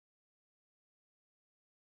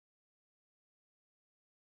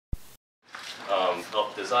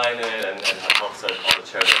design it and help set all the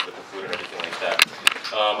chairs up with the food and everything like that.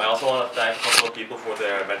 I also want to thank a couple of people for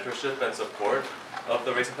their mentorship and support of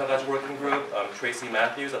the Race and Pedagogy Working Group. Tracy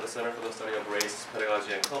Matthews at the Center for the Study of Race,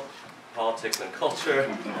 Pedagogy, and Politics and Culture.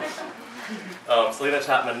 Selena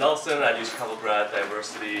Chapman Nelson at UChicago Grad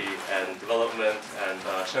Diversity and Development, and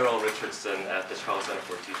Cheryl Richardson at the Chicago Center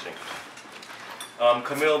for Teaching.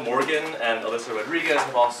 Camille Morgan and Alyssa Rodriguez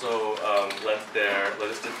have also lent their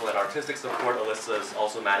logistical and artistic support. Alyssa is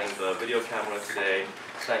also manning the video camera today.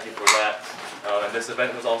 Thank you for that. And this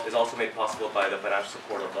event is also made possible by the financial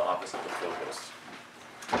support of the Office of the Provost.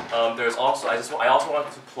 I also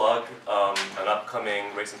wanted to plug an upcoming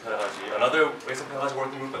another Race and Pedagogy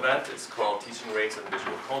Working Group event. It's called Teaching Race and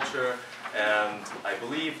Visual Culture, and I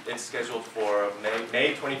believe it's scheduled for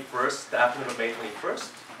May 21st, the afternoon of May 21st.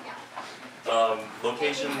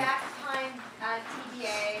 Location. The exact time at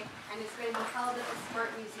TBA, and it's going to be held at the Smart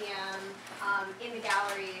Museum in the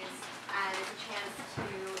galleries, and it's a chance to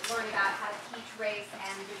learn about how to teach race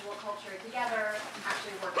and visual culture together,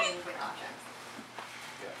 actually working with objects.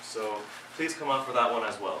 Yeah, so please come out for that one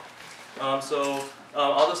as well.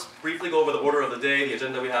 I'll just briefly go over the order of the day, the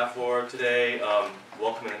agenda we have for today.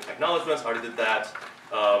 Welcome and acknowledgements, already did that.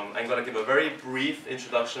 I'm going to give a very brief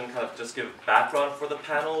introduction, kind of just give background for the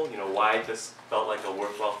panel, why this felt like a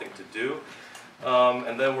worthwhile thing to do.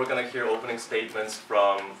 And then we're going to hear opening statements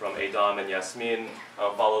from Adom and Yasmin,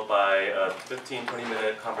 followed by a 15-20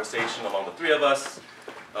 minute conversation among the three of us.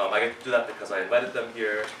 I get to do that because I invited them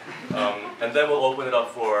here. And then we'll open it up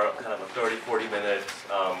for kind of a 30-40 minute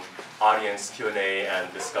audience Q&A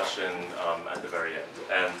and discussion at the very end.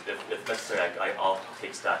 And if necessary, I'll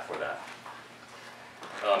take stack for that.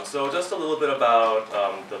 So just a little bit about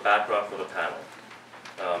the background for the panel.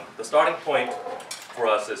 The starting point for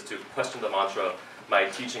us is to question the mantra, my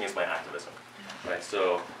teaching is my activism. Right?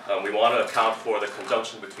 So we want to account for the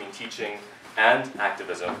conjunction between teaching and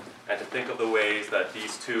activism, and to think of the ways that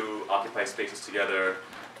these two occupy spaces together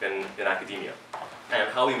in academia, and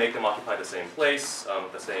how we make them occupy the same place,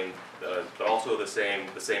 but also the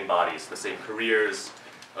same bodies, the same careers,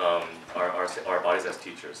 our bodies as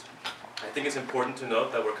teachers. I think it's important to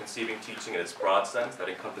note that we're conceiving teaching in its broad sense that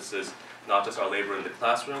encompasses not just our labor in the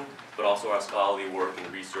classroom, but also our scholarly work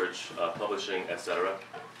in research, publishing, etc.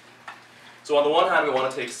 So on the one hand, we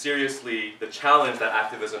want to take seriously the challenge that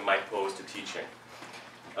activism might pose to teaching,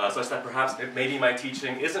 such that perhaps maybe my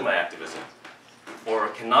teaching isn't my activism, or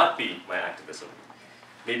cannot be my activism.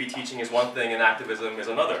 Maybe teaching is one thing and activism is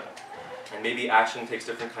another. And maybe action takes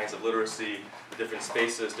different kinds of literacy, different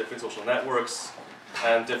spaces, different social networks,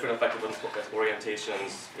 and different effective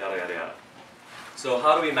orientations, yada, yada, yada. So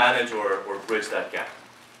how do we manage or bridge that gap?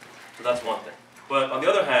 So that's one thing. But on the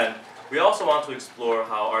other hand, we also want to explore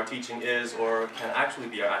how our teaching is or can actually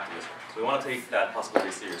be our activism. So we want to take that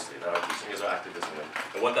possibility seriously, that our teaching is our activism,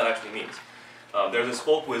 and what that actually means. There's this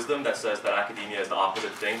folk wisdom that says that academia is the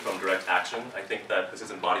opposite thing from direct action. I think that this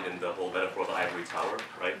is embodied in the whole metaphor of the ivory tower,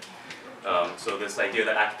 right? So this idea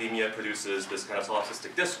that academia produces this kind of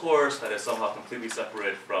solipsistic discourse that is somehow completely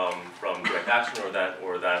separate from direct action, or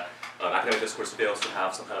that academic discourse fails to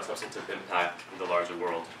have some kind of substantive impact in the larger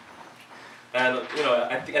world. And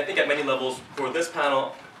I think at many levels for this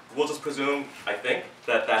panel, we'll just presume, I think,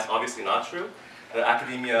 that that's obviously not true. That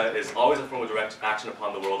academia is always a form of direct action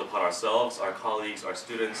upon the world, upon ourselves, our colleagues, our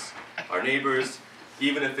students, our neighbors,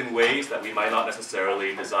 even if in ways that we might not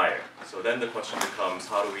necessarily desire. So then the question becomes,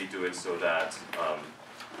 how do we do it so that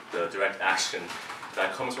the direct action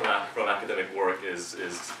that comes from academic work is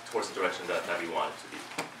towards the direction that we want it to be.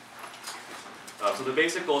 So the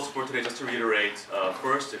basic goals for today, just to reiterate,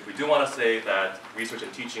 first, if we do want to say that research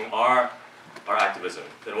and teaching are our activism,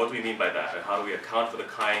 then what do we mean by that? And how do we account for the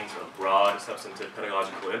kinds of broad, substantive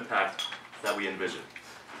pedagogical impact that we envision?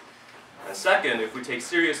 And second, if we take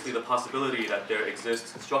seriously the possibility that there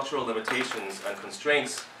exist structural limitations and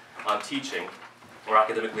constraints on teaching, or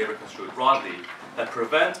academic labor construed broadly, that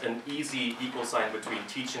prevent an easy equal sign between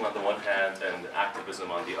teaching on the one hand and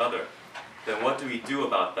activism on the other, then what do we do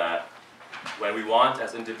about that when we want,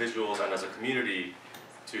 as individuals and as a community,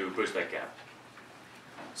 to bridge that gap?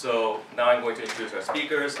 So now I'm going to introduce our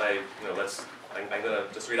speakers. I'm going to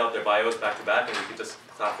just read out their bios back to back, and we can just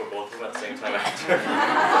clap for both of them at the same time after.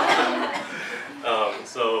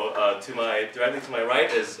 Directly to my right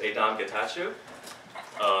is Adom Getachew.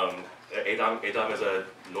 Adom is a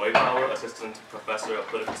Neubauer Assistant Professor of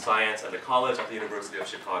Political Science at the College at the University of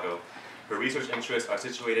Chicago. Her research interests are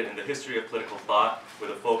situated in the history of political thought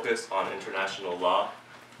with a focus on international law,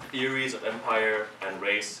 theories of empire and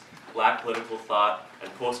race, Black political thought,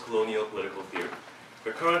 and post-colonial political theory.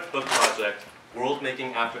 Her current book project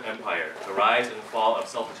World-Making After Empire, The Rise and Fall of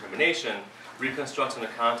Self-Determination, reconstructs an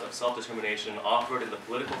account of self-determination offered in the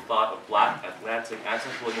political thought of Black Atlantic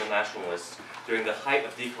anti-colonial nationalists during the height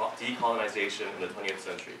of decolonization in the 20th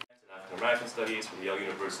century. African American Studies from Yale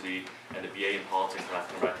University and a BA in Politics and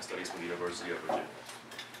African American Studies from the University of Virginia.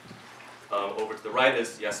 Over to the right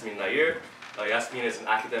is Yasmin Nair. Yasmin is an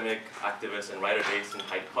academic, activist, and writer based in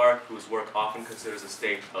Hyde Park whose work often considers the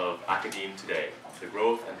state of academe today, the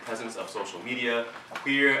growth and presence of social media,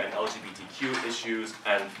 queer and LGBTQ issues,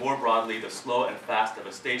 and more broadly, the slow and fast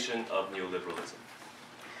devastation of neoliberalism.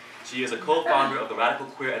 She is a co-founder of the Radical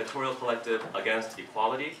Queer editorial collective Against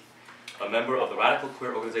Equality, a member of the radical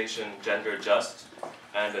queer organization Gender Just,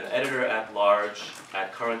 and an editor-at-large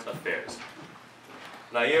at Current Affairs.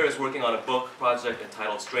 Nair is working on a book project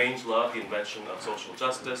entitled Strange Love, The Invention of Social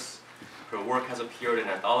Justice. Her work has appeared in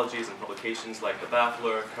anthologies and publications like The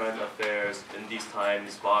Baffler, Current Affairs, Indies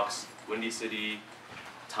Times, Vox, Windy City,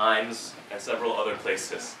 Times, and several other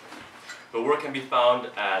places. Her work can be found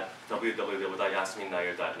at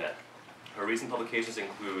www.yasminnair.net. Her recent publications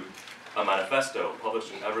include a manifesto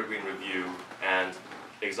published in Evergreen Review and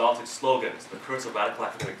Exalted Slogans, The Curse of Radical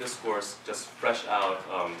Academic Discourse, just fresh out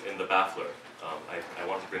in The Baffler. I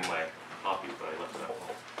wanted to bring my copy, but I left it at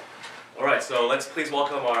home. All right, so let's please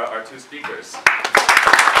welcome our two speakers.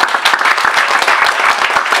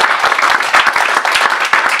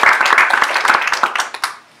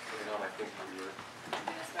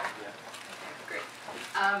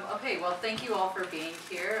 Okay, well, thank you all for being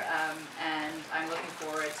here, and I'm looking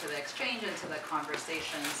forward to the exchange and to the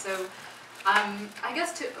conversation. So, I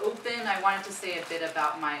guess to open, I wanted to say a bit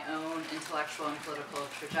about my own intellectual and political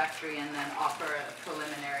trajectory, and then offer a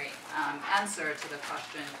preliminary answer to the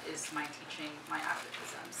question, is my teaching my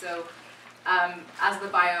activism? So, as the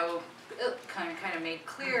bio kind of made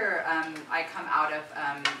clear, I come out of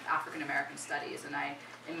African American studies, and I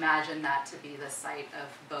imagine that to be the site of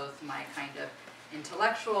both my kind of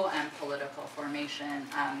intellectual and political formation.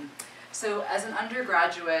 So as an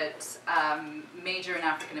undergraduate major in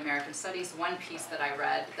African American studies, one piece that I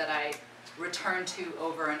read that I returned to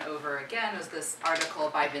over and over again was this article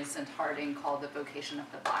by Vincent Harding called The Vocation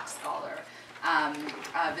of the Black Scholar.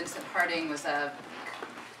 Vincent Harding was a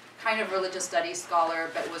kind of religious studies scholar,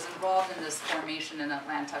 but was involved in this formation in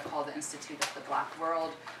Atlanta called the Institute of the Black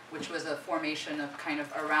World, which was a formation of kind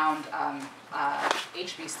of around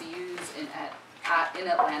HBCUs in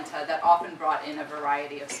Atlanta that often brought in a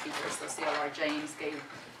variety of speakers. So C.L.R. James gave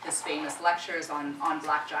his famous lectures on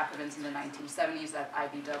Black Jacobins in the 1970s at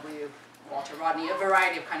IBW, Walter Rodney, a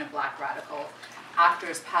variety of kind of Black radical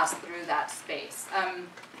actors passed through that space.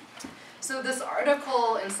 So this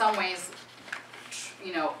article, in some ways,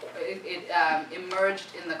 you know, it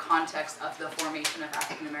emerged in the context of the formation of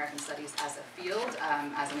African American studies as a field,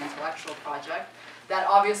 as an intellectual project, that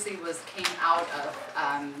obviously came out of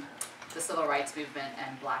the civil rights movement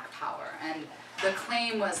and Black power. And the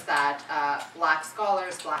claim was that Black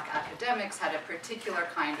scholars, Black academics had a particular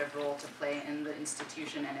kind of role to play in the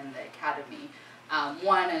institution and in the academy.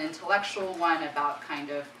 One, an intellectual one about kind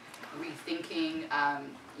of rethinking,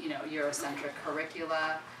 you know, Eurocentric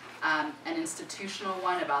curricula. An institutional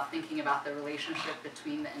one about thinking about the relationship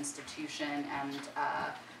between the institution and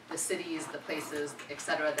the cities, the places,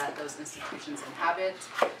 etc., that those institutions inhabit,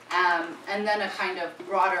 and then a kind of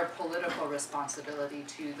broader political responsibility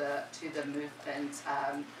to the movement,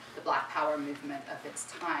 the Black Power movement of its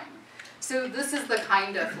time. So this is the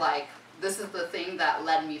kind of this is the thing that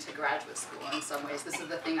led me to graduate school in some ways. This is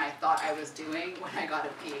the thing I thought I was doing when I got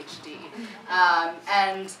a PhD,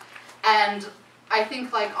 and I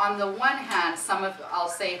think, on the one hand, I'll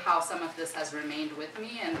say how some of this has remained with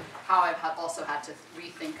me, and how I've also had to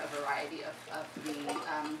rethink a variety of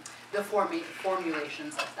the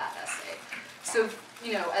formulations of that essay. So,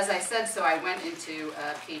 you know, as I said, so I went into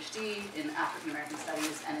a PhD in African American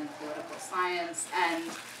Studies and in political science, and,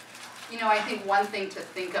 you know, I think one thing to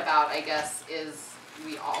think about, I guess, is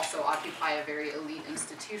we also occupy a very elite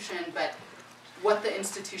institution, but what the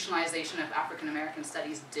institutionalization of African American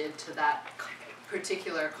Studies did to that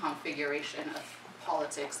particular configuration of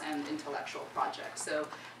politics and intellectual projects. So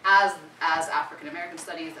as African American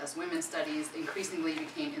studies, as women's studies increasingly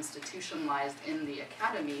became institutionalized in the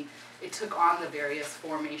academy, it took on the various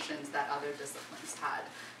formations that other disciplines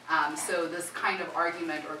had. So this kind of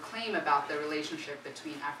argument or claim about the relationship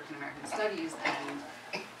between African American studies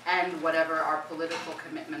and whatever our political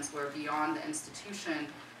commitments were beyond the institution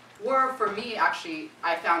were, for me, actually,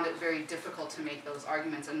 I found it very difficult to make those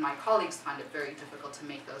arguments, and my colleagues found it very difficult to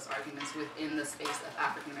make those arguments within the space of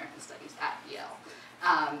African American studies at Yale.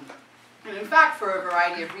 And in fact, for a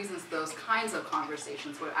variety of reasons, those kinds of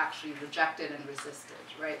conversations were actually rejected and resisted,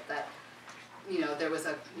 right? That, you know, there was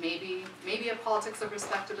a maybe a politics of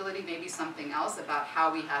respectability, maybe something else about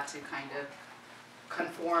how we had to kind of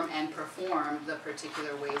conform and perform the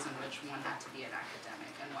particular ways in which one had to be an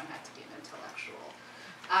academic and one had to be an intellectual.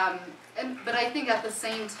 But I think at the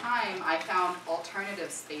same time, I found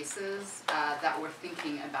alternative spaces that were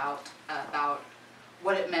thinking about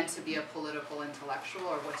what it meant to be a political intellectual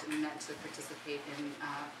or what it meant to participate in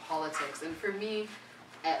politics. And for me,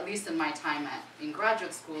 at least in my time in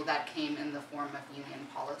graduate school, that came in the form of union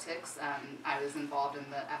politics. I was involved in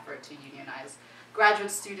the effort to unionize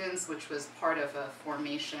graduate students, which was part of a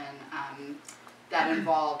formation that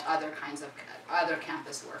involved other kinds of other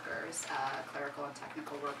campus workers, clerical and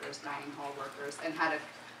technical workers, dining hall workers, and had a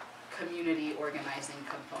community organizing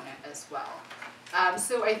component as well.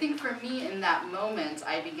 So I think for me in that moment,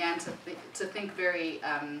 I began to think very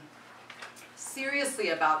seriously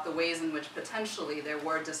about the ways in which potentially there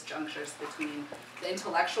were disjunctures between the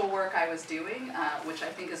intellectual work I was doing, which I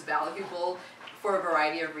think is valuable for a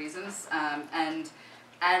variety of reasons, and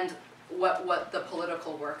what the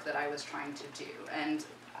political work that I was trying to do. And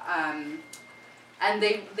I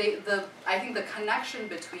think the connection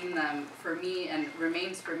between them for me and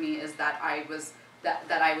remains for me is that I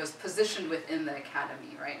was positioned within the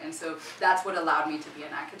academy, right? And so that's what allowed me to be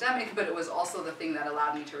an academic, but it was also the thing that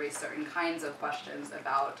allowed me to raise certain kinds of questions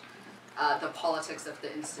about the politics of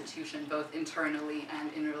the institution, both internally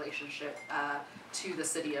and in relationship to the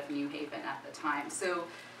city of New Haven at the time.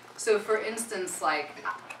 So for instance, like,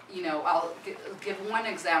 you know, I'll give one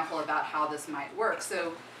example about how this might work.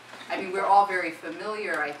 So, I mean, we're all very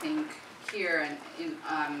familiar, I think, here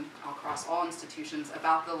and across all institutions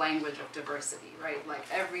about the language of diversity, right? Like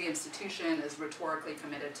every institution is rhetorically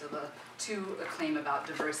committed to a claim about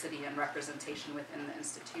diversity and representation within the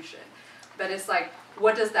institution. But it's like,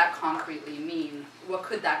 what does that concretely mean? What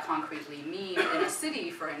could that concretely mean in a city,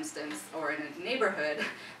 for instance, or in a neighborhood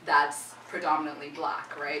that's predominantly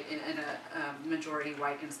black, right? In a majority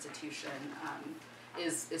white institution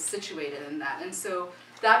is situated in that. And so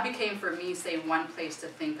that became for me, say, one place to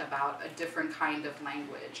think about a different kind of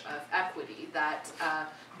language of equity that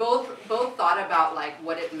both thought about like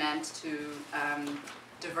what it meant to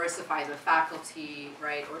diversify the faculty,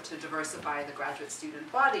 right, or to diversify the graduate student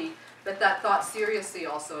body, but that thought seriously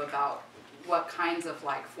also about what kinds of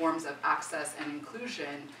like forms of access and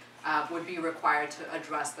inclusion would be required to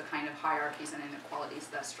address the kind of hierarchies and inequalities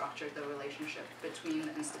that structured the relationship between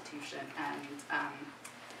the institution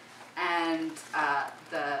and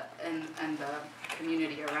the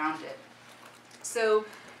community around it. So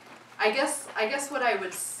I guess what I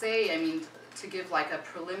would say, I mean, to give like a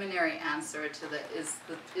preliminary answer to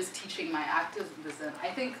is teaching my activism, I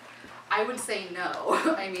think I would say no.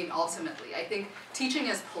 I mean, ultimately, I think teaching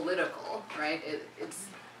is political, right? It's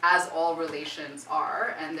as all relations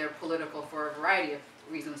are, and they're political for a variety of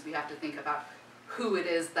reasons. We have to think about who it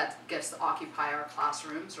is that gets to occupy our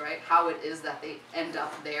classrooms, right? How it is that they end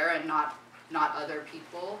up there and not other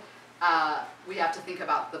people. We have to think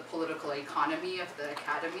about the political economy of the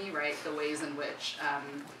academy, right? The ways in which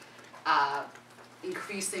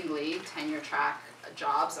increasingly tenure track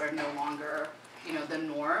jobs are no longer, you know, the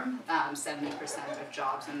norm. 70% of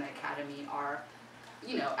jobs in the academy are,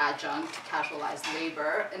 you know, adjunct, casualized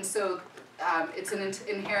labor, and so it's an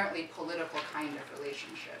inherently political kind of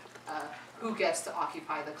relationship. Who gets to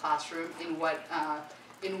occupy the classroom, in what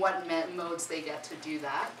modes they get to do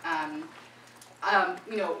that.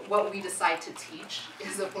 You know, what we decide to teach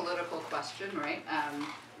is a political question, right?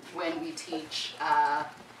 When we teach,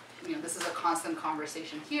 you know, this is a constant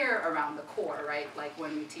conversation here around the core, right? Like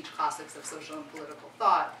when we teach classics of social and political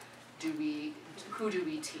thought, who do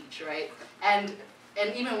we teach, right? And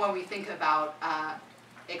even when we think about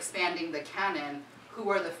expanding the canon, who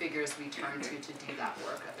are the figures we turn to do that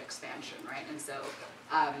work of expansion, right? And so,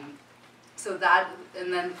 so that,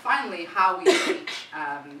 and then finally, how we teach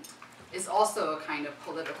is also a kind of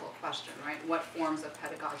political question, right? What forms of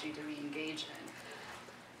pedagogy do we engage in?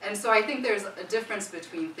 And so I think there's a difference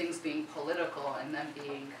between things being political and them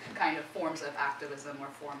being kind of forms of activism or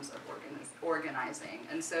forms of organizing.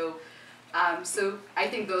 And so, so I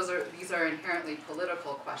think these are inherently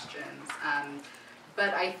political questions.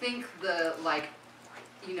 But I think the, like,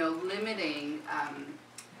 you know, limiting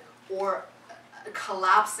or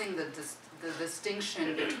collapsing the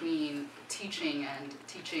distinction between teaching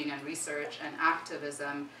and research and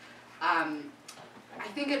activism, I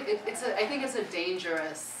think it's a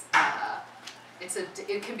dangerous.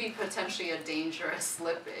 It can be potentially a dangerous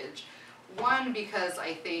slippage. One, because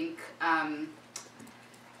I think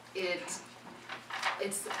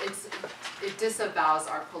it disavows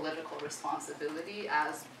our political responsibility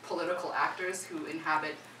as political actors who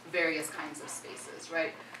inhabit various kinds of spaces,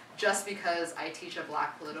 right? Just because I teach a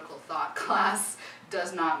Black political thought class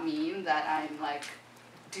does not mean that I'm like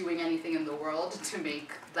doing anything in the world to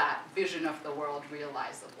make that vision of the world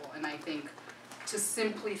realizable. And I think to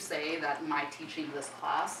simply say that my teaching this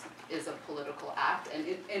class is a political act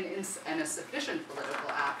and a sufficient political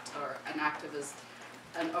act or an activist,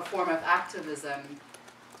 a form of activism,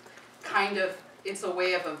 kind of, it's a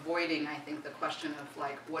way of avoiding, I think, the question of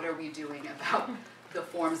like, what are we doing about the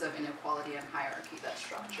forms of inequality and hierarchy that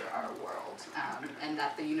structure our world, and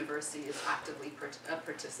that the university is actively a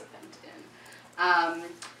participant in.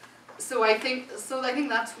 So I think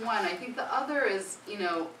that's one. I think the other is, you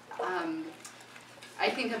know, I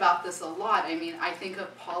think about this a lot. I mean, I think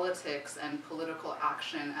of politics and political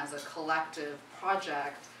action as a collective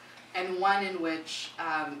project, and one in which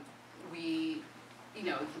we, you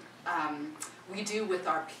know, we do with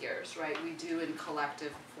our peers, right? We do in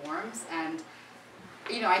collective forms, and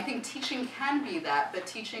you know, I think teaching can be that, but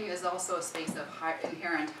teaching is also a space of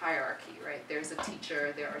inherent hierarchy, right? There's a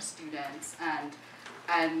teacher, there are students,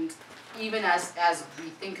 and even as we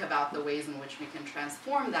think about the ways in which we can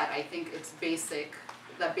transform that, I think it's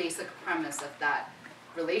the basic premise of that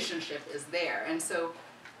relationship is there. And so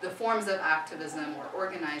the forms of activism or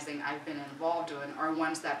organizing I've been involved in are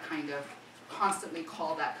ones that kind of constantly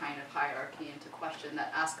call that kind of hierarchy into question,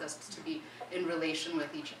 that ask us to be in relation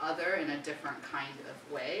with each other in a different kind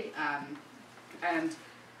of way, and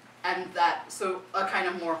that, so a kind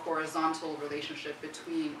of more horizontal relationship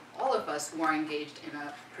between all of us who are engaged in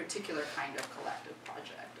a particular kind of collective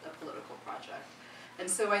project, a political project. And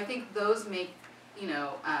so I think those make, you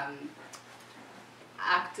know,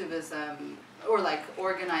 activism, or like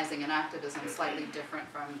organizing and activism, slightly different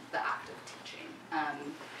from the act of teaching.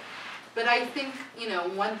 But I think, you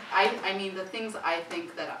know, I mean, the things I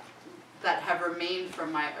think that have remained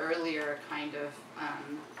from my earlier kind of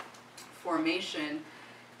formation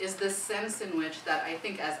is this sense in which that I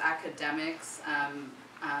think as academics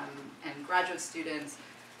and graduate students,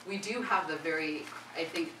 we do have a very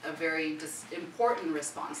important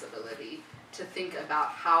responsibility to think about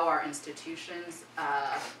how our institutions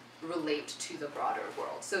relate to the broader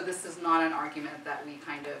world. So this is not an argument that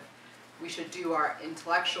we should do our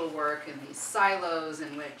intellectual work in these silos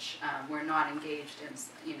in which we're not engaged in,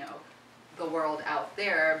 you know, the world out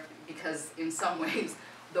there, because in some ways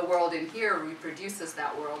the world in here reproduces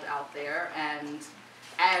that world out there, and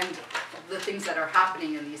the things that are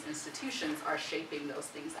happening in these institutions are shaping those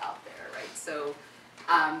things out there, right? So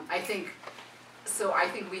I think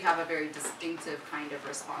we have a very distinctive kind of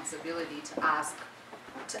responsibility to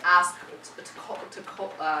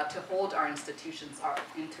hold our institutions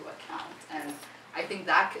into account, and I think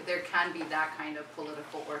that there can be that kind of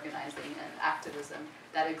political organizing and activism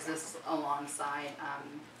that exists alongside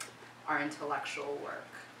our intellectual work.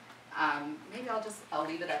 Maybe I'll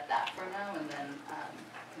leave it at that for now, and then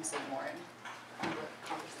I can say more in the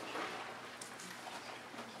conversation.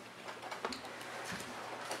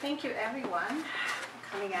 Thank you, everyone,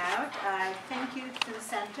 for coming out. Thank you to the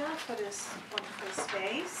center for this wonderful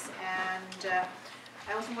space, and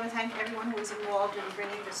I also want to thank everyone who was involved in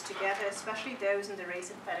bringing this together, especially those in the Race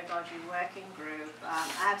and Pedagogy Working Group.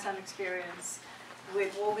 I have some experience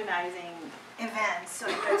with organizing events, so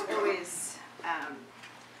it's always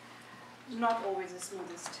not always the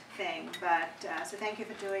smoothest thing, but so thank you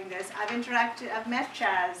for doing this. I've met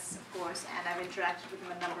Chaz, of course, and I've interacted with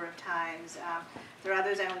him a number of times. There are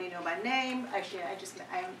others I only know by name. Actually, I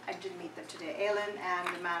did meet them today. Aylin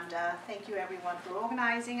and Amanda, thank you everyone for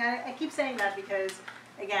organizing. I keep saying that because,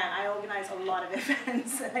 again, I organize a lot of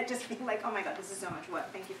events, and I just feel like, oh my God, this is so much work.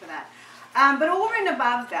 Thank you for that. But over and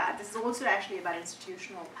above that, this is also actually about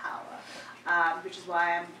institutional power, which is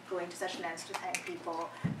why I'm going to such lengths to thank people.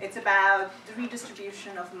 It's about the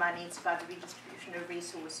redistribution of money. It's about the redistribution of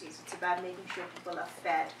resources. It's about making sure people are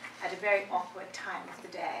fed at a very awkward time of the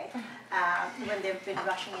day, when they've been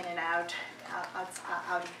rushing in and out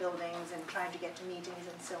of buildings and trying to get to meetings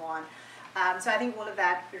and so on. So I think all of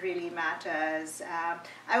that really matters.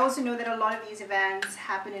 I also know that a lot of these events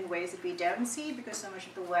happen in ways that we don't see, because so much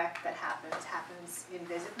of the work that happens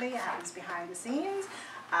invisibly, it happens behind the scenes.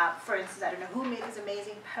 For instance, I don't know who made this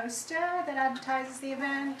amazing poster that advertises the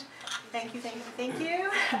event. Thank you, thank you, thank you.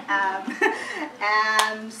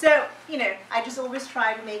 And so, you know, I just always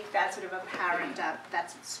try to make that sort of apparent,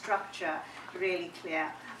 that structure really clear.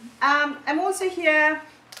 I'm also here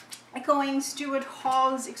echoing Stuart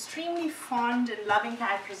Hall's extremely fond and loving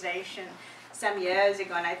characterization, some years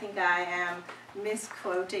ago, and I think I am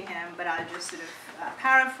misquoting him, but I'll just sort of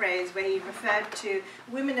paraphrase, where he referred to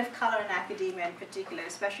women of color in academia in particular,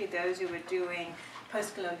 especially those who were doing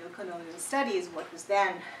post-colonial colonial studies, what was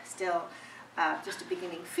then still just a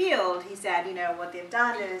beginning field. He said, you know, what they've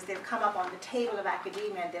done is they've come up on the table of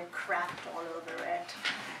academia and they've crapped all over it.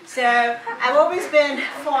 So I've always been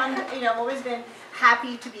fond, you know, I've always been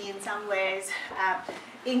happy to be in some ways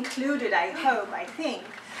included, I hope, I think,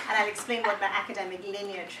 and I'll explain what my academic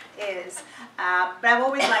lineage is. But I've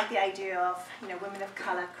always liked the idea of, you know, women of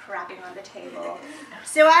color crapping on the table.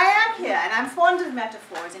 So I am here, and I'm fond of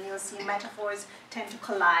metaphors, and you'll see metaphors tend to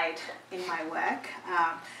collide in my work.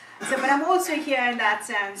 But I'm also here in that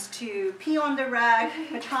sense to pee on the rug,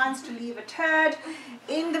 a chance to leave a turd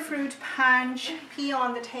in the fruit punch, pee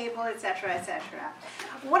on the table, etc., etc.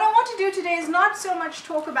 What I want to do today is not so much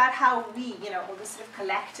talk about how we, you know, or this sort of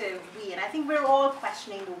collective we, and I think we're all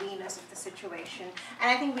questioning the we-ness of the situation,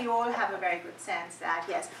 and I think we all have a very good sense that,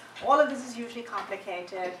 yes, all of this is hugely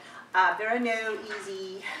complicated. There are no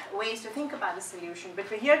easy ways to think about the solution, but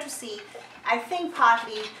we're here to see, I think,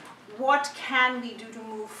 partly what can we do to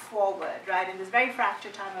move forward, right, in this very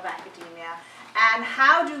fractured time of academia, and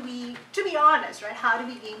how do we, to be honest, right, how do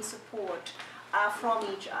we gain support from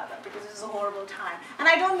each other, because this is a horrible time. And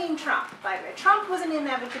I don't mean Trump, by the way. Trump was an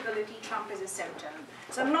inevitability, Trump is a symptom.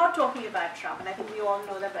 So I'm not talking about Trump, and I think we all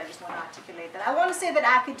know that, but I just want to articulate that. I want to say that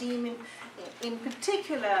academia in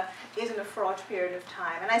particular is in a fraught period of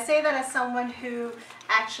time. And I say that as someone who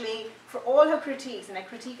actually, for all her critiques, and I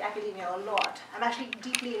critique academia a lot, I'm actually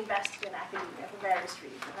deeply invested in academia for various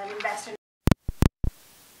reasons. I'm invested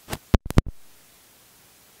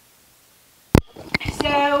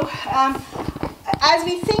So, as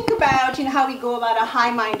we think about, you know, how we go about a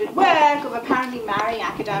high-minded work of apparently marrying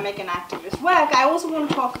academic and activist work, I also want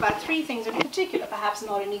to talk about three things in particular, perhaps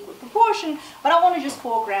not in equal proportion, but I want to just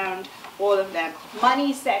foreground all of them.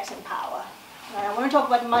 Money, sex, and power. I want to talk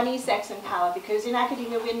about money, sex, and power because in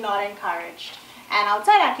academia we're not encouraged. And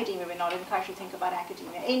outside academia, we're not encouraged to think about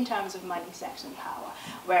academia in terms of money, sex, and power.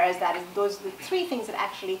 Whereas those are the three things that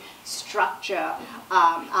actually structure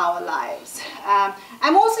our lives.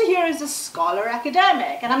 I'm also here as a scholar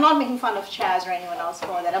academic, and I'm not making fun of Chaz or anyone else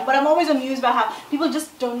for that. But I'm always amused by how people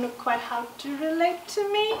just don't know quite how to relate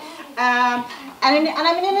to me. And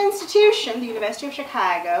I'm in an institution, the University of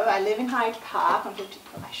Chicago. I live in Hyde Park.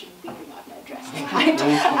 I shouldn't be giving out my address.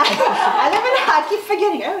 I live in, I keep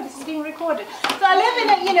forgetting. Oh, this is being recorded. So I live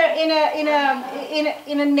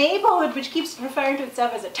in a neighborhood which keeps referring to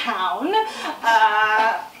itself as a town,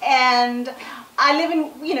 and I live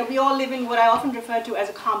in, you know, we all live in what I often refer to as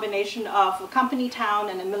a combination of a company town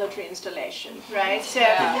and a military installation, right? So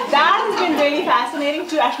that has been really fascinating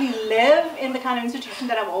to actually live in the kind of institution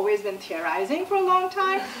that I've always been theorizing for a long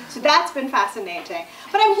time. So that's been fascinating.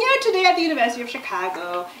 But I'm here today at the University of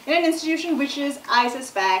Chicago in an institution which is, I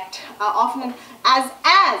suspect, often as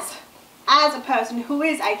a person who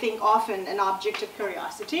is, I think, often an object of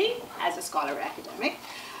curiosity as a scholar or academic,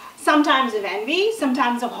 sometimes of envy,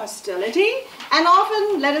 sometimes of hostility, and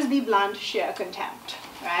often, let us be blunt, sheer contempt.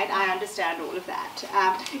 Right? I understand all of that.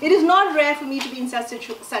 It is not rare for me to be in such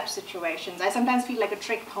situations. I sometimes feel like a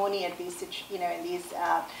trick pony at these, you know,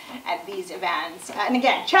 at these events. And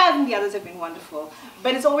again, Chaz and the others have been wonderful.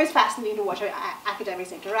 But it's always fascinating to watch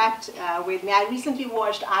academics interact with me. I recently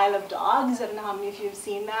watched Isle of Dogs. I don't know how many of you have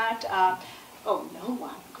seen that. Oh, no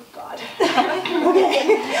one. Good God.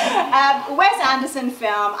 Okay. Wes Anderson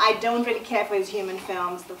film. I don't really care for his human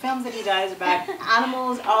films. The films that he does about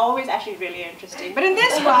animals are always actually really interesting. But in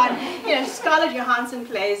this one, you know, Scarlett Johansson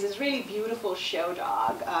plays this really beautiful show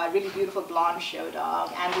dog, really beautiful blonde show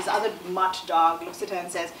dog, and this other mutt dog looks at her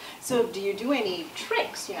and says, "So do you do any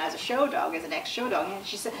tricks, you know, as a show dog, as an ex-show dog?" And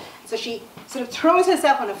she said, so she sort of throws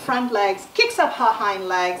herself on her front legs, kicks up her hind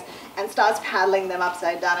legs, and starts paddling them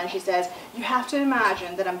upside down, and she says, "You have to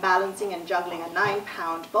imagine that I'm balancing and juggling a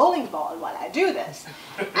 9-pound bowling ball while I do this."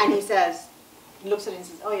 And he says, looks at it and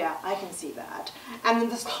says, "Oh yeah, I can see that." And then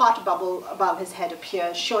this hot bubble above his head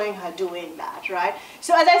appears, showing her doing that, right?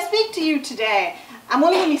 So as I speak to you today, I'm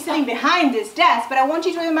only going to be sitting behind this desk, but I want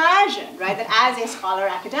you to imagine, right, that as a scholar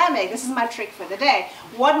academic, this is my trick for the day.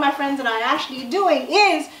 What my friends and I are actually doing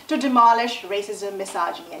is to demolish racism,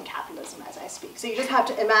 misogyny, and capitalism as I speak. So you just have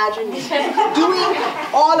to imagine me doing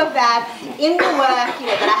all of that in the work, you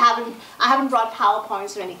know, that I haven't brought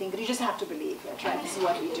PowerPoints or anything, but you just have to believe it, right? This is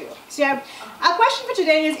what we do. So I'll our question for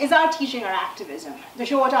today is our teaching our activism? The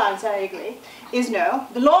short answer, I agree, is no.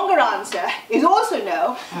 The longer answer is also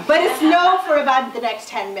no, but it's no for about the next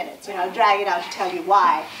 10 minutes. You know, I'll drag it out to tell you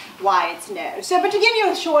why it's no. So, but to give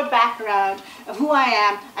you a short background of who I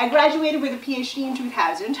am, I graduated with a PhD in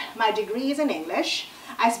 2000. My degree is in English.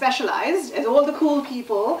 I specialized, as all the cool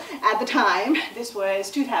people at the time, this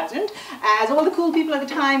was 2000, as all the cool people at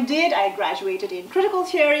the time did, I graduated in critical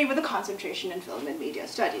theory with a concentration in film and media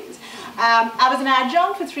studies. I was an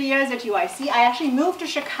adjunct for 3 years at UIC. I actually moved to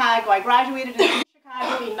Chicago. I graduated in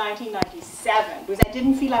Chicago in 1997 because I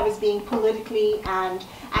didn't feel I was being politically and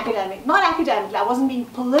not academically, I wasn't being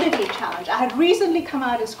politically challenged. I had recently come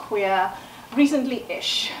out as queer,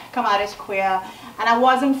 recently-ish come out as queer, and I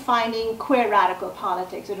wasn't finding queer radical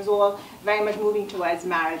politics. It was all very much moving towards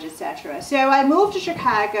marriage, etc. So I moved to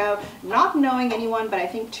Chicago, not knowing anyone, but I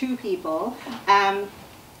think 2 people.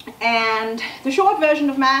 And the short version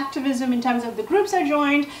of my activism in terms of the groups I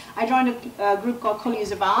joined a group called Kuli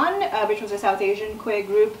Zaban, which was a South Asian queer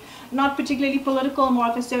group, not particularly political, more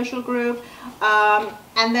of a social group.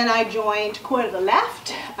 And then I joined Queer to the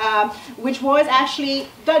Left, which was actually,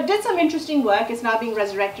 did some interesting work. It's now being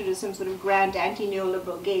resurrected as some sort of grand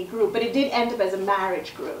anti-neoliberal gay group, but it did end up as a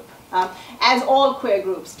marriage group. As all queer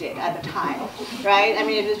groups did at the time, right? I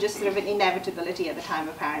mean, it was just sort of an inevitability at the time,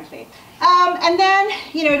 apparently. And then,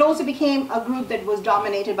 you know, it also became a group that was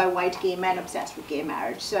dominated by white gay men obsessed with gay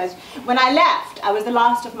marriage. So when I left, I was the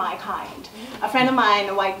last of my kind. A friend of mine,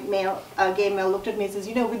 a white male, gay male, looked at me and says,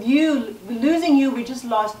 you know, with losing you, we just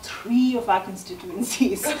lost 3 of our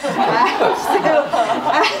constituencies. So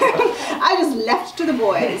I just left to the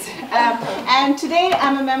boys. And today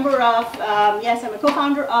I'm a member of, yes, I'm a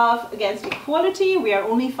co-founder of Against Equality. We are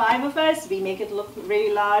only 5 of us. We make it look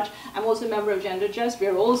really large. I'm also a member of Gender Just. We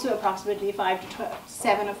are also approximately 5 to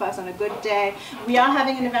 7 of us on a good day. We are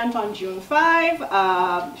having an event on June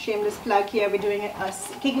 5. Shameless plug here. We're doing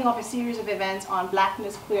kicking off a series of events on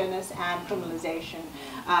blackness, queerness, and criminalization.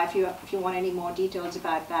 If you want any more details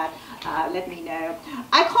about that, let me know.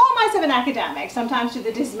 I call myself an academic, sometimes to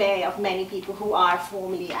the dismay of many people who are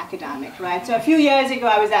formally academic, right? So a few years ago,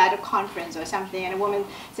 I was at a conference or something, and a woman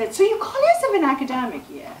said, so you call yourself an academic?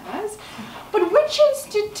 Yes. But which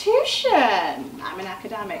institution? I'm an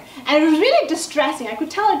academic. And it was really distressing. I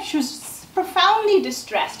could tell she was profoundly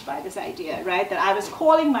distressed by this idea, right? That I was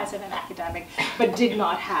calling myself an academic, but did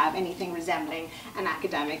not have anything resembling an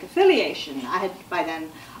academic affiliation. I had by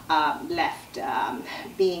then left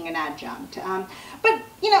being an adjunct. But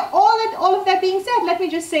you know, all of that being said, let me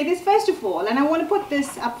just say this first of all, and I want to put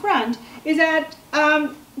this up front, is that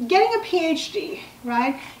getting a PhD,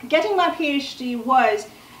 right? Getting my PhD was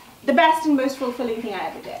the best and most fulfilling thing I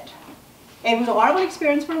ever did. It was a horrible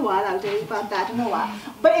experience for a while, I'll tell you about that in a while,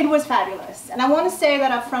 but it was fabulous. And I want to say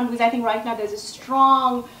that up front because I think right now there's a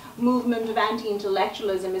strong movement of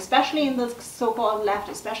anti-intellectualism, especially in the so-called left,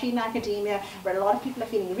 especially in academia, where a lot of people are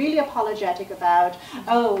feeling really apologetic about,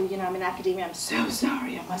 oh, you know, I'm in academia, I'm so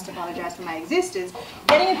sorry, I must apologize for my existence.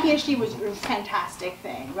 Getting a PhD was a fantastic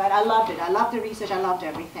thing, right? I loved it. I loved the research. I loved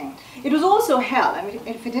everything. It was also hell. I mean,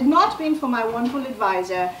 if it had not been for my wonderful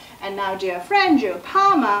advisor and now dear friend, Joe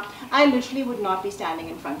Palmer, I literally would not be standing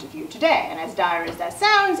in front of you today. And as dire as that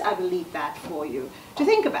sounds, I will leave that for you to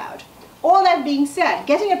think about. All that being said,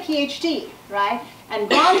 getting a PhD, right, and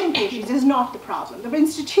granting PhDs is not the problem. The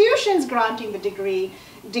institutions granting the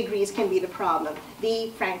degrees can be the problem.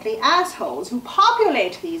 The, frankly, assholes who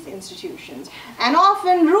populate these institutions and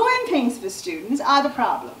often ruin things for students are the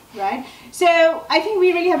problem, right? So I think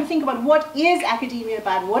we really have to think about what is academia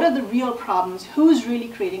about, what are the real problems, who's really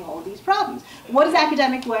creating all these problems? What does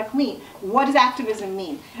academic work mean? What does activism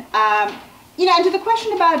mean? You know, and to the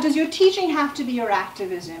question about does your teaching have to be your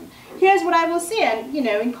activism, here's what I will say, and you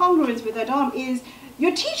know, in congruence with Adom, is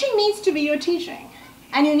your teaching needs to be your teaching,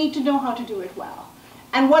 and you need to know how to do it well.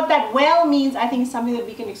 And what that well means, I think, is something that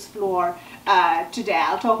we can explore today.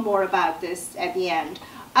 I'll talk more about this at the end.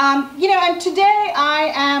 You know, and today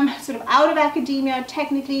I am sort of out of academia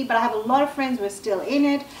technically, but I have a lot of friends who are still in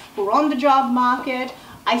it, who are on the job market.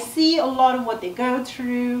 I see a lot of what they go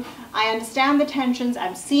through. I understand the tensions.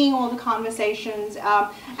 I'm seeing all the conversations.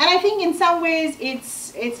 And I think in some ways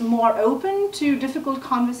it's more open to difficult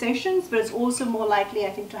conversations, but it's also more likely,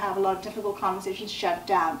 I think, to have a lot of difficult conversations shut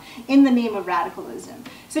down in the name of radicalism.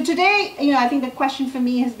 So today, you know, I think the question for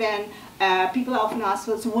me has been, people often ask,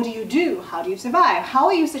 well, so what do you do? How do you survive? How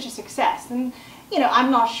are you such a success? And you know,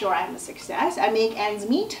 I'm not sure I'm a success. I make ends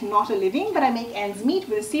meet, not a living, but I make ends meet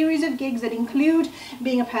with a series of gigs that include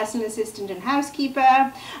being a personal assistant and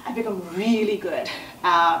housekeeper. I've become really good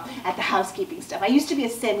at the housekeeping stuff. I used to be a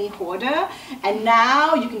semi-hoarder, and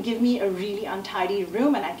now you can give me a really untidy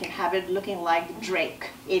room and I can have it looking like Drake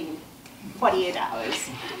in 48 hours.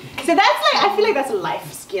 So that's like, I feel like that's a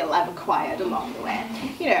life skill I've acquired along the way.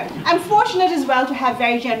 You know, I'm fortunate as well to have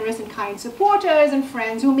very generous and kind supporters and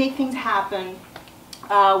friends who make things happen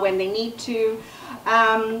when they need to.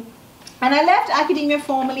 And I left academia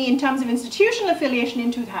formally in terms of institutional affiliation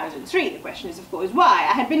in 2003. The question is, of course, why?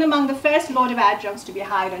 I had been among the first lot of adjuncts to be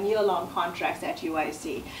hired on year-long contracts at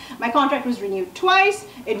UIC. My contract was renewed twice.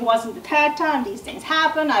 It wasn't the third time. These things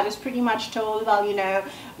happen. I was pretty much told, well, you know,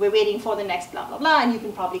 we're waiting for the next blah, blah, blah, and you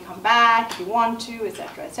can probably come back if you want to,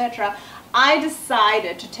 etc., etc. I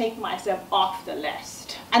decided to take myself off the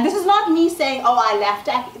list. And this is not me saying, oh, I left,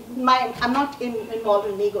 I'm not involved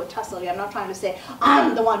in legal tussle here. I'm not trying to say,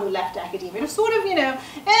 I'm the one who left academia. It was sort of, you know,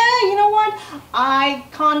 you know what? I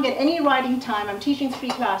can't get any writing time. I'm teaching 3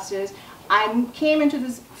 classes. I came into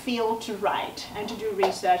this field to write and to do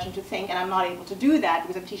research and to think, and I'm not able to do that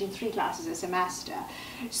because I'm teaching 3 classes a semester.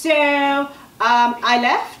 So I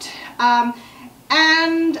left.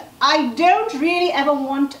 And I don't really ever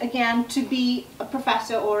want, again, to be a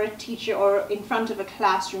professor or a teacher or in front of a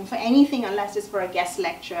classroom for anything unless it's for a guest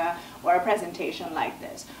lecture or a presentation like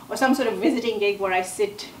this. Or some sort of visiting gig where I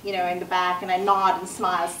sit, you know, in the back and I nod and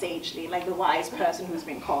smile sagely like the wise person who's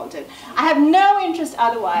been called in. I have no interest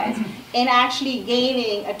otherwise in actually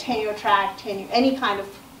gaining a tenure track, any kind of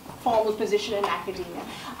formal position in academia.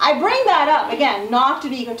 I bring that up, again, not to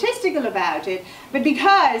be egotistical about it, but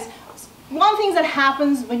because one thing that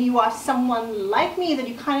happens when you are someone like me, that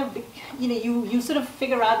you kind of, you know, you sort of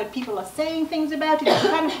figure out that people are saying things about you. There's a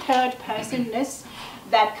kind of third-personness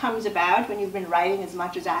that comes about when you've been writing as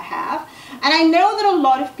much as I have. And I know that a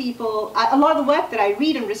lot of people, a lot of the work that I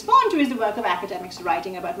read and respond to is the work of academics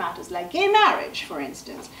writing about matters like gay marriage, for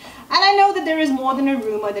instance. And I know that there is more than a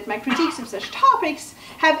rumor that my critiques of such topics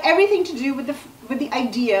have everything to do with the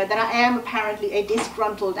idea that I am apparently a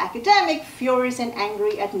disgruntled academic, furious and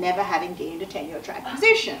angry at never having gained a tenure-track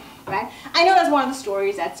position, right? I know that's one of the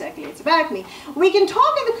stories that circulates about me. We can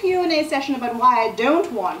talk in the Q&A session about why I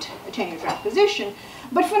don't want a tenure-track position,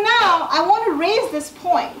 but for now, I want to raise this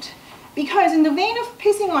point because in the vein of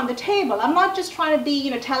pissing on the table, I'm not just trying to be,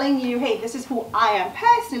 you know, telling you, hey, this is who I am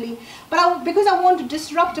personally, but because I want to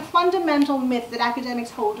disrupt a fundamental myth that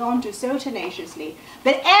academics hold on to so tenaciously,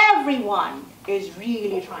 that everyone is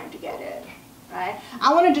really trying to get in, right?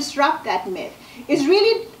 I want to disrupt that myth. It's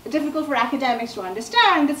really difficult for academics to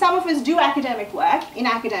understand that some of us do academic work in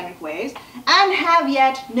academic ways and have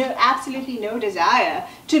yet absolutely no desire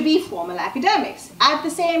to be formal academics. At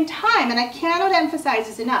the same time, and I cannot emphasize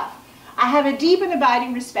this enough, I have a deep and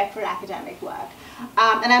abiding respect for academic work.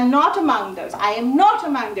 And I'm not among those. I am not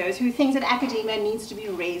among those who think that academia needs to be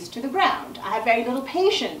razed to the ground. I have very little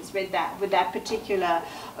patience with that particular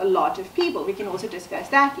lot of people. We can also discuss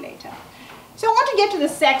that later. So I want to get to the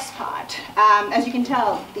sex part. As you can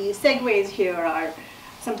tell, the segues here are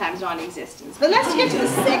sometimes non-existent. But let's get to the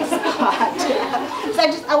sex part.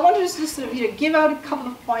 So I want to just sort of, you know, give out a couple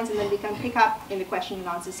of points and then we can pick up in the question and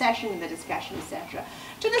answer session, in the discussion, etc.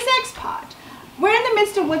 To the sex part. We're in the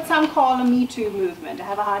midst of what some call a Me Too movement. I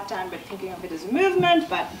have a hard time with thinking of it as a movement,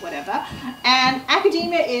 but whatever. And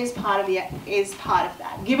academia is part of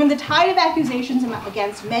that. Given the tide of accusations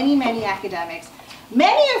against many, many academics,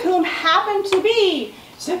 many of whom happen to be,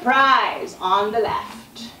 surprise, on the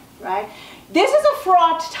left, right? This is a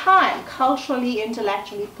fraught time, culturally,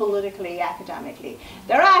 intellectually, politically, academically.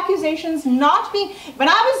 There are accusations not being, when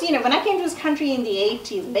I came to this country in the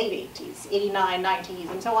 80s, late 80s, 89,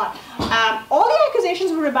 90s, and so on, all the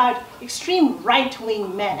accusations were about extreme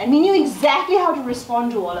right-wing men, and we knew exactly how to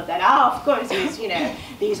respond to all of that. Of course,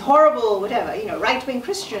 these horrible, whatever, right-wing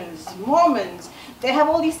Christians, Mormons, they have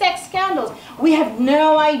all these sex scandals. We have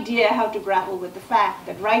no idea how to grapple with the fact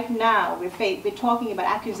that right now we're talking about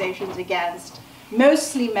accusations against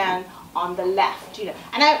mostly men on the left,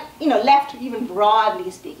 and left even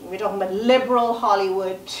broadly speaking. We're talking about liberal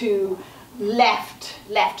Hollywood to left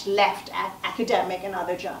academic and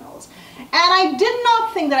other journals. And I did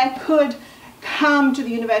not think that I could come to the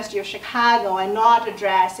University of Chicago and not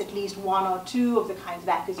address at least one or two of the kinds of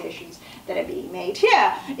accusations that are being made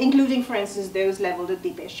here, including, for instance, those leveled at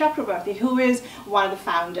Dipesh Chakrabarty, who is one of the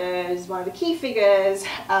founders, one of the key figures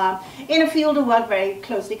in a field of work very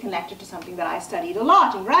closely connected to something that I studied a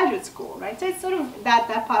lot in graduate school, right? So it's sort of,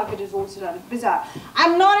 that part of it is also sort of bizarre.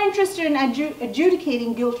 I'm not interested in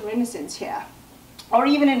adjudicating guilt or innocence here. or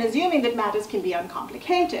even in assuming that matters can be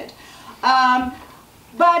uncomplicated.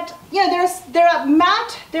 But you know,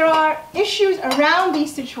 there are issues around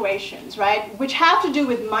these situations, right, which have to do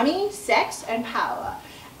with money, sex, and power.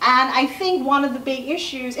 And I think one of the big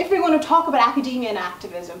issues, if we're going to talk about academia and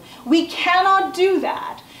activism, we cannot do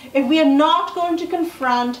that if we are not going to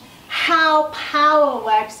confront how power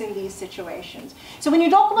works in these situations. So when you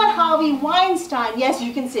talk about Harvey Weinstein, yes,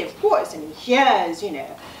 you can say, of course, and here's, you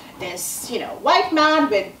know, this, you know, white man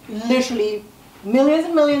with literally millions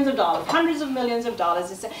and millions of dollars, hundreds of millions of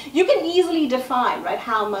dollars. You can easily define, right,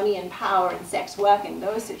 how money and power and sex work in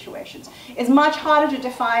those situations. It's much harder to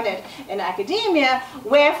define it in academia,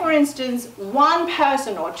 where, for instance, one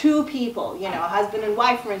person or two people, you know, a husband and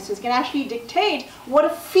wife, for instance, can actually dictate what a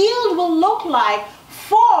field will look like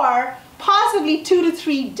for possibly 2 to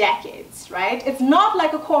 3 decades, right? It's not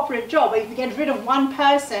like a corporate job where if you get rid of one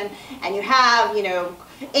person and you have, you know,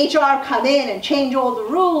 HR come in and change all the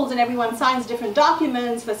rules and everyone signs different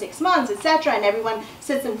documents for 6 months, etc., and everyone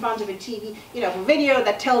sits in front of a TV, you know, video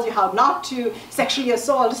that tells you how not to sexually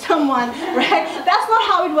assault someone, right? That's not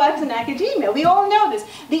how it works in academia. We all know this.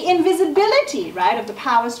 The invisibility, right, of the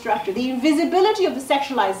power structure, the invisibility of the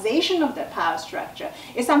sexualization of the power structure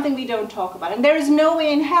is something we don't talk about. And there is no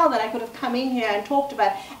way in hell that I could have come in here and talked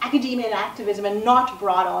about academia and activism and not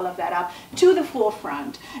brought all of that up to the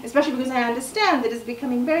forefront, especially because I understand that it's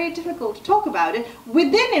becoming very difficult to talk about it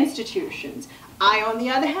within institutions. I, on the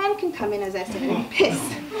other hand, can come in, as I said, and piss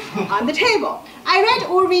on the table. I read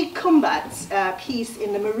Urvi Kumbat's piece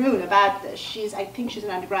in The Maroon about this. I think she's an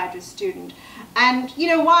undergraduate student. And, you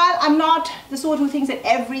know, while I'm not the sort who thinks that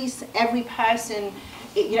every person,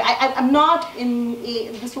 you know, I'm not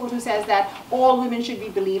the sort who says that all women should be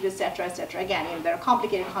believed, etc., etc. Again, you know, there are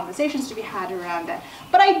complicated conversations to be had around that.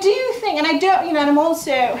 But I do think, and I don't, you know, and I'm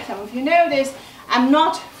also, some of you know this, I'm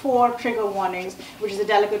not for trigger warnings, which is a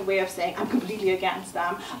delicate way of saying I'm completely against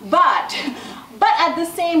them. But at the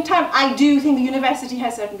same time, I do think the university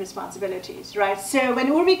has certain responsibilities, right? So when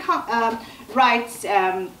Urvi writes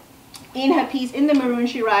in her piece in The Maroon,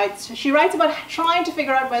 she writes about trying to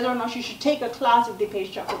figure out whether or not she should take a class with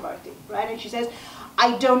Dipesh Chakrabarti, right? And she says,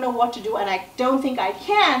 I don't know what to do, and I don't think I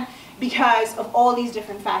can, because of all these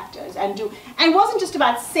different factors. And it wasn't just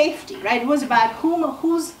about safety, right? It was about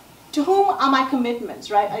to whom are my commitments,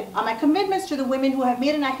 right? Are my commitments to the women who have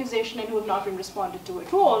made an accusation and who have not been responded to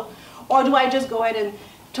at all? Or do I just go ahead and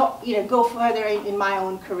go further in my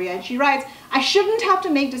own career? And she writes, I shouldn't have to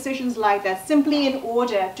make decisions like that simply in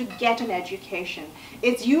order to get an education.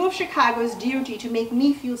 It's UChicago's duty to make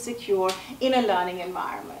me feel secure in a learning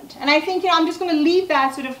environment. And I think, you know, I'm just going to leave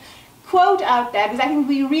that sort of quote out there, because I think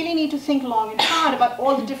we really need to think long and hard about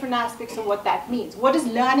all the different aspects of what that means. What does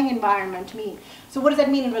learning environment mean? So what does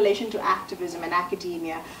that mean in relation to activism and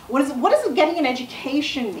academia? What does getting an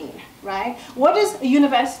education mean, right? What does a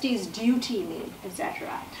university's duty mean,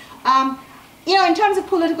 etc.? You know, in terms of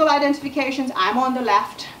political identifications, I'm on the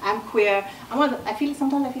left, I'm queer. Sometimes I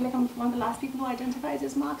feel like I'm one of the last people who identifies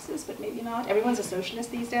as Marxist, but maybe not. Everyone's a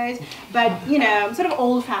socialist these days. But, you know, I'm sort of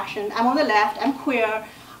old-fashioned. I'm on the left, I'm queer.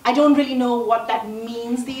 I don't really know what that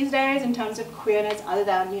means these days in terms of queerness, other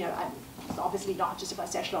than, you know, it's obviously not just about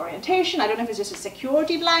sexual orientation. I don't know if it's just a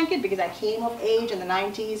security blanket because I came of age in the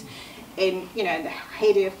 90s in, you know, in the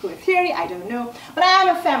heyday of queer theory. I don't know. But I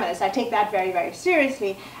am a feminist. I take that very, very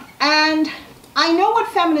seriously. And I know what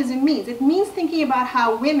feminism means. It means thinking about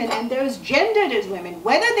how women, and those gendered as women,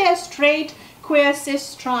 whether they're straight, queer,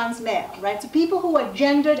 cis, trans, male, right? So people who are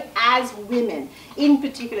gendered as women in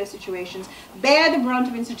particular situations bear the brunt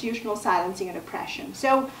of institutional silencing and oppression.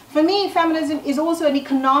 So for me, feminism is also an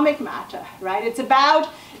economic matter, right? It's about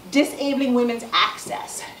disabling women's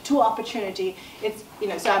access to opportunity. It's, you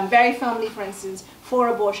know, so I'm very firmly, for instance, for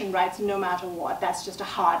abortion rights no matter what. That's just a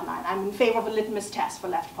hard line. I'm in favor of a litmus test for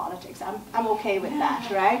left politics. I'm okay with that,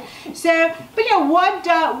 right? So, but you know,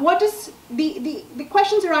 what does the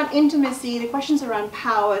questions around intimacy, the questions around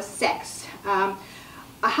power, sex,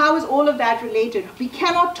 how is all of that related? We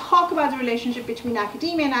cannot talk about the relationship between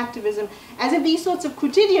academia and activism as if these sorts of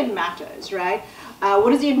quotidian matters, right?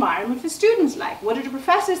 What is the environment for students like? What did the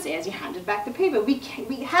professor say as he handed back the paper? We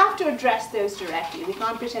have to address those directly. We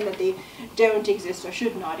can't pretend that they don't exist or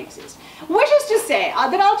should not exist. Which is to say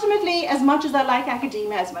that ultimately, as much as I like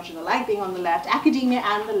academia, as much as I like being on the left, academia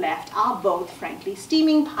and the left are both, frankly,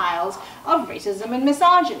 steaming piles of racism and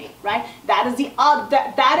misogyny, right? That is the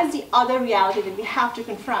other reality that we have to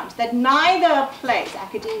confront, that neither place,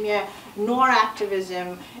 academia nor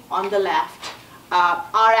activism on the left,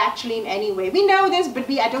 are actually in any way. We know this, but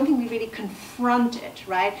I don't think we really confront it,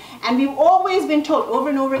 right? And we've always been told over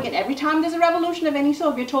and over again, every time there's a revolution of any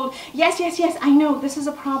sort, we're told, yes, yes, yes, I know, this is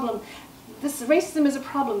a problem. This racism is a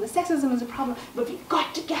problem, the sexism is a problem, but we've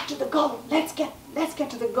got to get to the goal. Let's get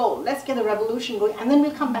to the goal. Let's get the revolution going, and then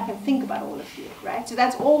we'll come back and think about all of you, right? So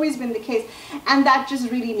that's always been the case, and that just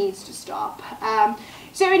really needs to stop.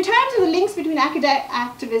 So in terms of the links between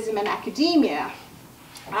activism and academia,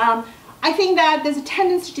 I think that there's a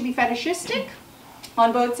tendency to be fetishistic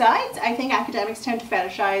on both sides. I think academics tend to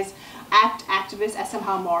fetishize activists as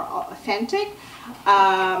somehow more authentic,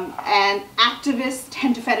 and activists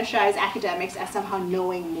tend to fetishize academics as somehow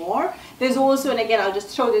knowing more. There's also, and again I'll just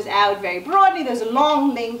throw this out very broadly, there's a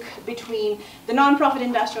long link between the nonprofit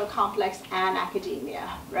industrial complex and academia,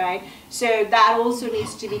 right? So that also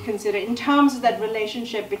needs to be considered in terms of that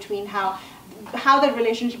relationship between how that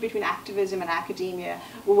relationship between activism and academia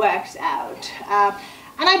works out.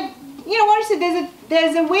 And I want to say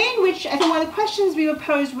there's a way in which I think one of the questions we were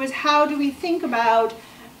posed was, how do we think about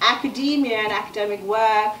academia and academic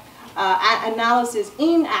work and analysis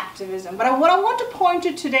in activism? But what I want to point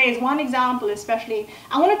to today is one example especially.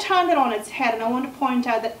 I want to turn that on its head, and I want to point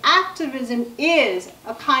out that activism is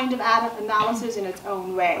a kind of analysis in its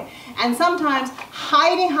own way. And sometimes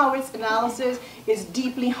hiding how it's analysis is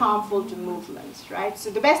deeply harmful to movements, right? So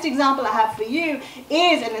the best example I have for you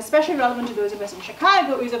is, and especially relevant to those of us in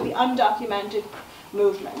Chicago, is of the undocumented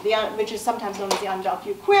movement, which is sometimes known as the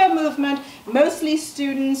undocumented queer movement. Mostly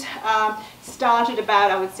students started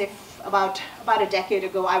about, I would say, about a decade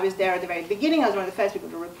ago. I was there at the very beginning. I was one of the first people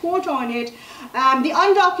to report on it. The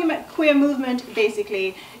undocumented queer movement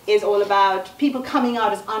basically is all about people coming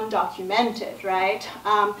out as undocumented, right?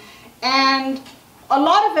 And a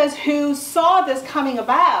lot of us who saw this coming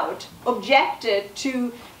about objected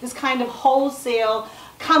to this kind of wholesale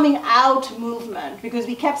coming out movement, because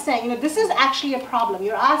we kept saying, this is actually a problem.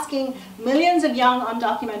 You're asking millions of young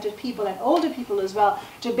undocumented people and older people as well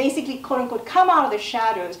to basically, quote unquote, come out of the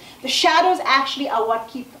shadows. The shadows actually are what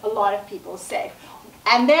keep a lot of people safe.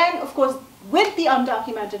 And then, of course, with the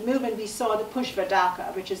undocumented movement, we saw the push for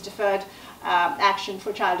DACA, which is deferred action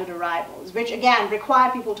for childhood arrivals, which again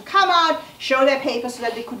required people to come out, show their papers so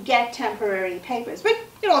that they could get temporary papers, which,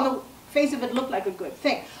 on the face of it looked like a good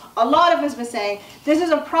thing. A lot of us were saying, this is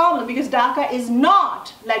a problem because DACA is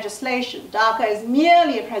not legislation. DACA is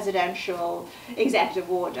merely a presidential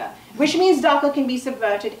executive order, which means DACA can be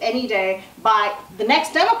subverted any day by the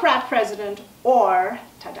next Democrat president or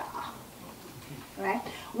ta-da, right?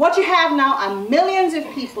 What you have now are millions of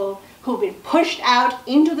people who've been pushed out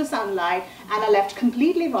into the sunlight and are left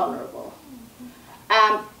completely vulnerable.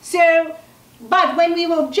 But when we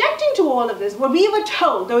were objecting to all of this, what we were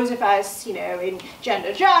told, those of us, in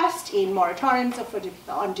Gender Just, in moratoriums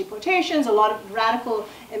on deportations, a lot of radical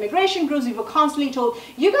immigration groups, we were constantly told,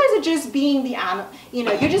 you guys are just being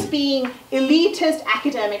you're just being elitist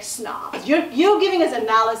academic snobs. You're giving us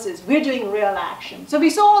analysis, we're doing real action. So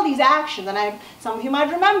we saw all these actions, and some of you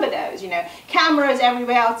might remember those, cameras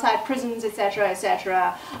everywhere outside prisons, etc.,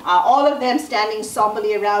 etc. All of them standing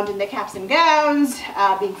somberly around in their caps and gowns,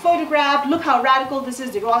 being photographed. Look how radical this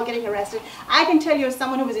is, they're all getting arrested. I can tell you, as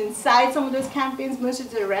someone who was inside some of those campaigns, most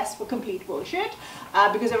of the arrests were complete bullshit,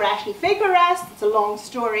 because they were actually fake arrests. It's a long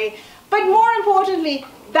story. But more importantly,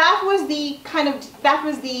 that was the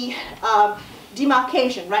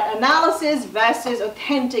demarcation, right? Analysis versus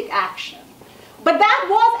authentic action. But that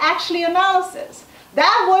was actually analysis.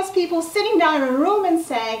 That was people sitting down in a room and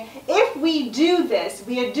saying, if we do this,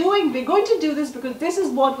 we're going to do this because this is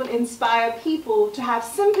what will inspire people to have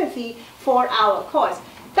sympathy for our cause.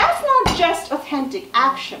 That's not just authentic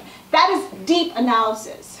action. That is deep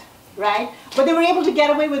analysis, right? But they were able to get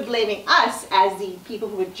away with blaming us as the people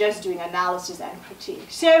who were just doing analysis and critique.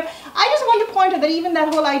 So I just want to point out that even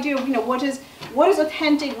that whole idea of, what is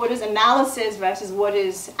authentic, what is analysis versus what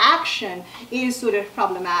is action is sort of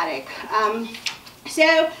problematic.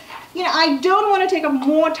 So, I don't want to take up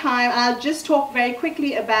more time, and I'll just talk very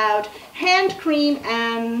quickly about hand cream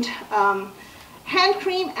and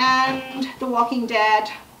The Walking Dead,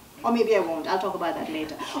 or maybe I won't. I'll talk about that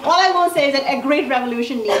later. All I will say is that a great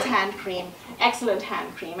revolution needs hand cream, excellent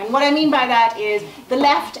hand cream. And what I mean by that is the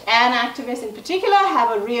left and activists in particular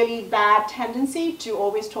have a really bad tendency to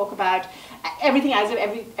always talk about everything as if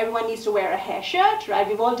everyone needs to wear a hair shirt, right?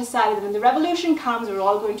 We've all decided that when the revolution comes, we're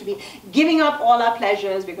all going to be giving up all our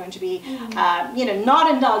pleasures. We're going to be,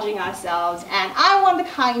 not indulging ourselves. And I want the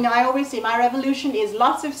kind, I always say my revolution is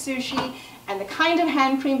lots of sushi and the kind of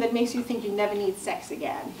hand cream that makes you think you never need sex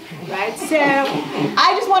again, right? So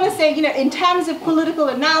I just want to say, you know, in terms of political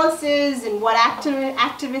analysis and what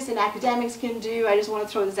activists and academics can do, I just want to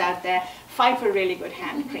throw this out there. Fight for really good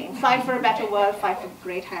hand cream. Fight for a better world. Fight for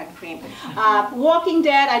great hand cream. Walking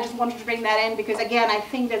Dead, I just wanted to bring that in because, again, I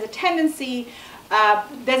think there's a tendency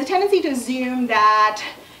to assume that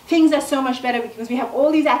things are so much better because we have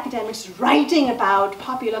all these academics writing about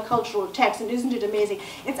popular cultural texts, and isn't it amazing?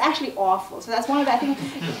 It's actually awful. So that's one of the, I think,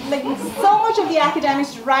 like so much of the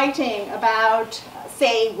academics writing about,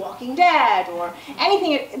 say, Walking Dead or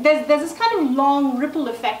anything, there's this kind of long ripple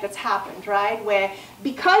effect that's happened, right? Where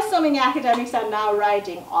because so many academics are now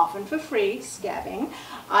writing, often for free, scabbing,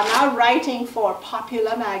 are now writing for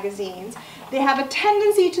popular magazines, they have a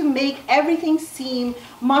tendency to make everything seem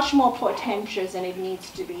much more portentous than it needs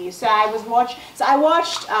to be. So I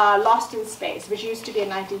watched Lost in Space, which used to be a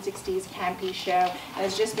 1960s campy show, and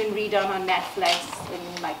it's just been redone on Netflix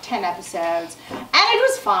in like 10 episodes. And it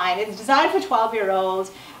was fine. It's designed for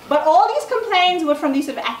 12-year-olds. But all these complaints were from these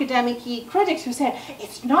sort of academic-y critics who said,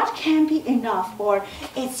 it's not campy enough, or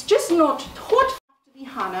it's just not thoughtful to be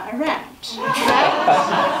Hannah Arendt.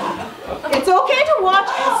 Right? It's okay to watch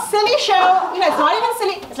a silly show, you know, it's not even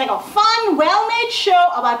silly, it's like a fun, well-made show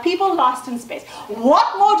about people lost in space.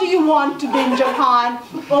 What more do you want to binge upon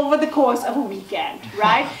over the course of a weekend,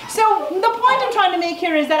 right? So the point I'm trying to make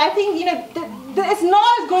here is that I think, you know, it's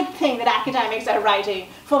not a good thing that academics are writing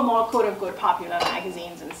for more quote-unquote popular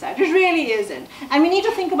magazines and such. It really isn't. And we need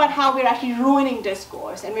to think about how we're actually ruining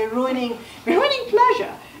discourse, and we're ruining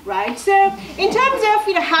pleasure, right? So in terms of,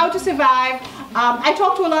 you know, how to survive, I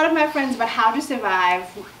talk to a lot of my friends about how to survive,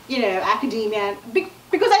 you know, academia,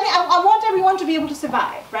 because I think I want everyone to be able to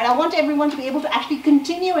survive, right? I want everyone to be able to actually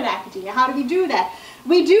continue in academia. How do we do that?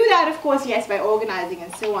 We do that, of course, yes, by organizing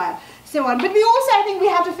and so on. But we also, I think, we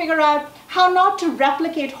have to figure out how not to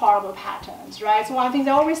replicate horrible patterns, right? So one of the things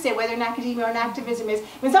I always say, whether in academia or in activism, is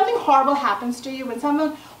when something horrible happens to you, when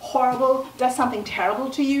someone horrible does something terrible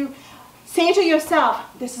to you, say to yourself,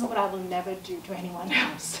 this is what I will never do to anyone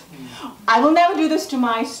else. I will never do this to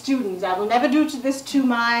my students. I will never do this to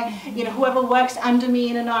my, you know, whoever works under me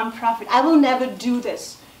in a nonprofit. I will never do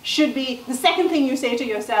this. Should be the second thing you say to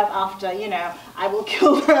yourself after, you know, I will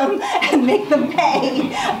kill them and make them pay.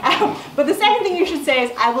 But the second thing you should say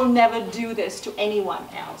is, I will never do this to anyone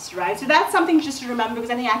else, right? So that's something just to remember, because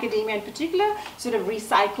I think academia in particular sort of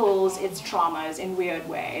recycles its traumas in weird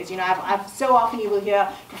ways. You know, I've so often you will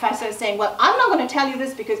hear professors saying, well, I'm not going to tell you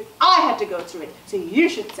this because I had to go through it, so you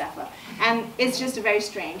should suffer. And it's just a very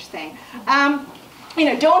strange thing. You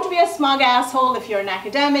know, don't be a smug asshole if you're an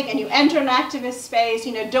academic and you enter an activist space.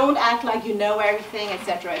 You know, don't act like you know everything,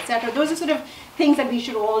 etc., etc. Those are sort of things that we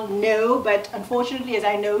should all know, but unfortunately, as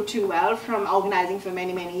I know too well from organizing for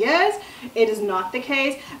many, many years, it is not the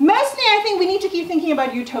case. Mostly, I think we need to keep thinking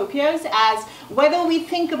about utopias, as whether we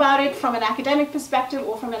think about it from an academic perspective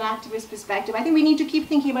or from an activist perspective, I think we need to keep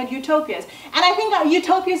thinking about utopias. And I think our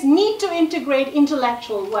utopias need to integrate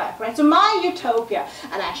intellectual work, right? So my utopia,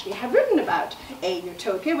 and I actually have written about a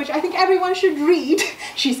utopia, which I think everyone should read,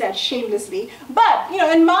 she said shamelessly, but, you know,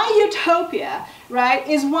 in my utopia, right,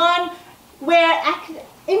 is one where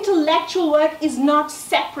intellectual work is not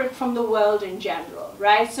separate from the world in general,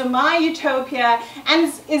 right? So my utopia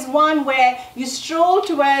is one where you stroll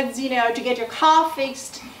towards, you know, to get your car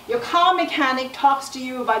fixed, your car mechanic talks to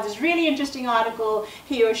you about this really interesting article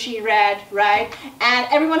he or she read, right? And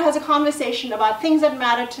everyone has a conversation about things that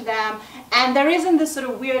matter to them, and there isn't this sort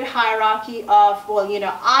of weird hierarchy of, well, you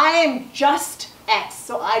know, I am just X,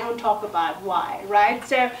 so I don't talk about Y, right?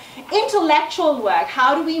 So intellectual work,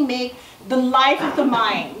 how do we make the life of the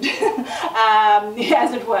mind,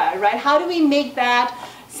 as it were, right? How do we make that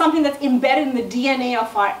something that's embedded in the DNA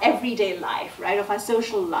of our everyday life, right, of our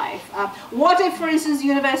social life? What if, for instance, the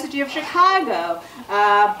University of Chicago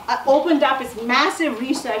opened up its massive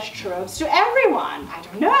research trove to everyone? I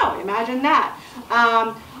don't know, imagine that.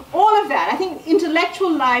 All of that, I think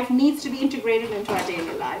intellectual life needs to be integrated into our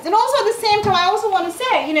daily lives. And also at the same time, I also want to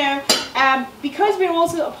say, you know, because we're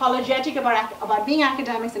also apologetic about being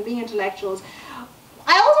academics and being intellectuals,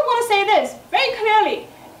 I also want to say this very clearly.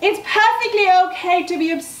 It's perfectly okay to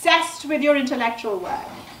be obsessed with your intellectual work.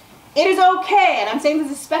 It is okay, and I'm saying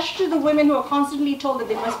this especially to the women who are constantly told that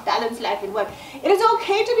they must balance life with work. It is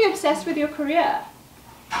okay to be obsessed with your career.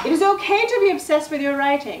 It is okay to be obsessed with your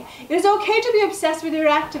writing. It is okay to be obsessed with your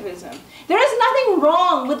activism. There is nothing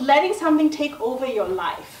wrong with letting something take over your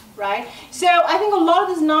life, right? So I think a lot of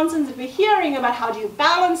this nonsense that we're hearing about how do you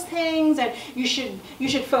balance things and you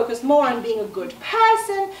should focus more on being a good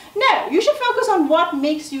person. No, you should focus on what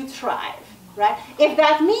makes you thrive, right? If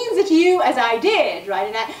that means that you, as I did, right,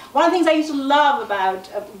 and one of the things I used to love about,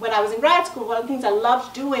 when I was in grad school, one of the things I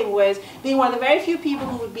loved doing was being one of the very few people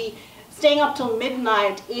who would be staying up till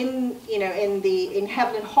midnight in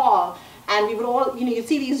Heaven Hall, and we would all, you'd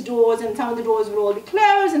see these doors, and some of the doors would all be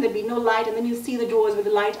closed, and there'd be no light, and then you'd see the doors with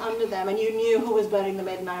the light under them, and you knew who was burning the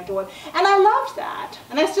midnight oil. And I loved that,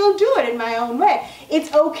 and I still do it in my own way.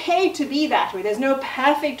 It's okay to be that way. There's no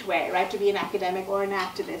perfect way, right, to be an academic or an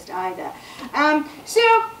activist either. I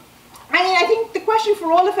think the question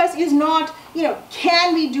for all of us is not,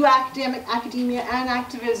 can we do academia and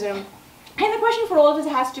activism? And the question for all of us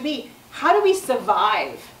has to be, how do we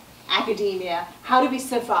survive academia? How do we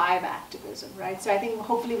survive activism, right? So I think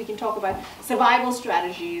hopefully we can talk about survival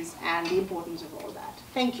strategies and the importance of all that.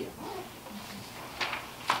 Thank you.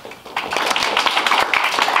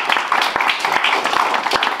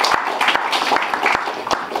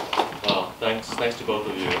 Well, thanks to both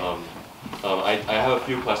of you. I have a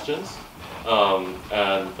few questions.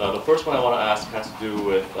 And the first one I want to ask has to do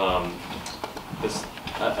with this.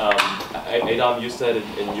 Adom, you said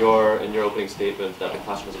in your opening statement that the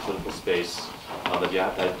classroom is a political space, that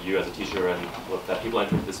you as a teacher and that people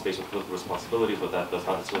enter this space with political responsibilities, but that does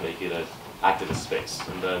not necessarily make it an activist space.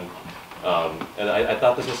 And then, and I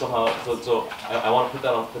thought this was somehow so I want to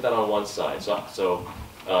put that on one side. So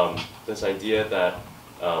this idea that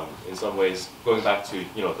in some ways going back to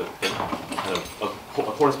the kind of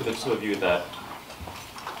accordance with the two of you that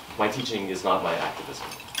my teaching is not my activism.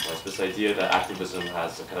 Right? This idea that activism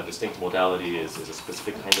has a kind of distinct modality is a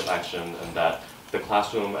specific kind of action, and that the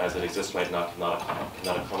classroom as it exists right now cannot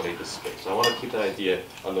accommodate this space. So I want to keep that idea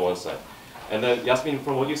on the one side. And then Yasmin,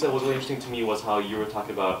 from what you said, was really interesting to me was how you were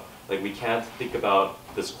talking about, like, we can't think about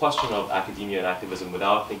this question of academia and activism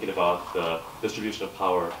without thinking about the distribution of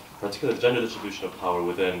power, particularly the gender distribution of power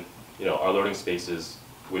within our learning spaces,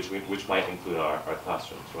 which might include our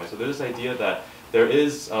classrooms. Right? So there's this idea that there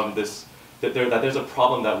is that there's a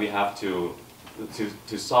problem that we have to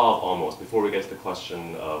solve almost before we get to the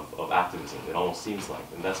question of activism. It almost seems like,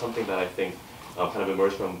 and that's something that I think kind of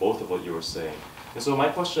emerged from both of what you were saying. And so my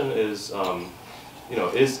question is,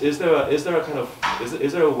 is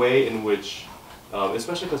there a way in which,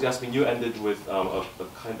 especially because Yasmin, you ended with a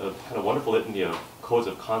kind of wonderful litany of codes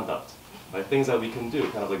of conduct, right? Things that we can do,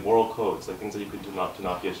 kind of like moral codes, like things that you can do to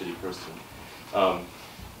not be a shitty person.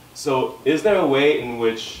 So is there a way in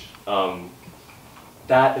which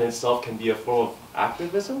that in itself can be a form of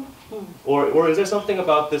activism? Or is there something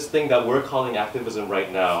about this thing that we're calling activism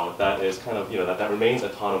right now that is kind of, that remains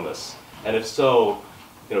autonomous? And if so,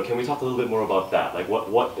 can we talk a little bit more about that? Like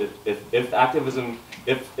if activism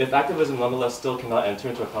nonetheless still cannot enter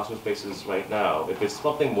into our classroom spaces right now, if it's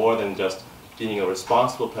something more than just being a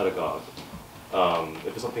responsible pedagogue,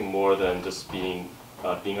 if it's something more than just showing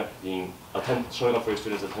up for your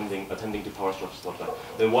students, attending to power structures like that,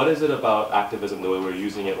 then what is it about activism the way we're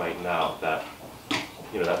using it right now that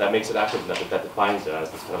that makes it active, that defines it as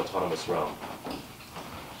this kind of autonomous realm?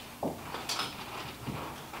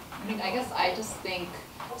 I guess I just think,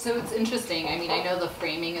 so it's interesting. I know the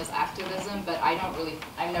framing is activism, but I've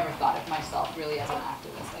never thought of myself really as an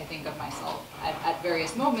activist. I think of myself at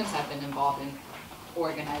various moments I've been involved in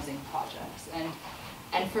organizing projects.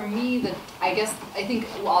 And for me,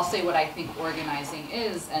 I'll say what I think organizing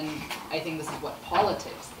is, and I think this is what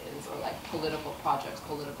politics is, or like political projects,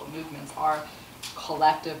 political movements are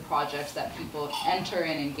collective projects that people enter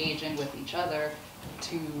and engage in with each other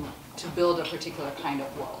to build a particular kind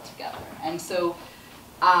of world together. And so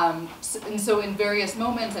in various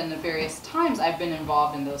moments and at various times, I've been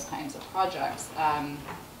involved in those kinds of projects. And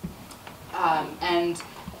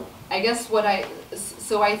I guess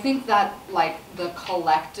I think that like the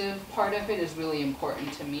collective part of it is really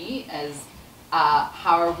important to me, as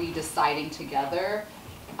how are we deciding together,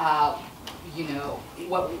 what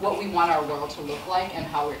we want our world to look like and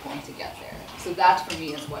how we're going to get there. So that for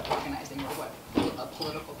me is what organizing or what a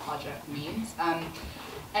political project means.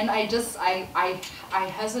 And I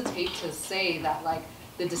hesitate to say that like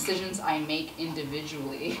the decisions I make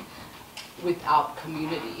individually without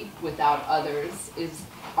community, without others,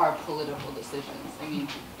 are political decisions.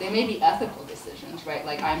 They may be ethical decisions, right?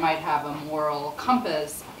 Like I might have a moral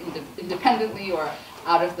compass independently or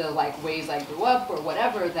out of the like ways I grew up or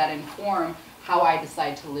whatever that inform how I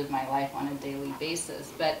decide to live my life on a daily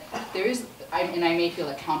basis. But I may feel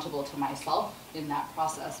accountable to myself in that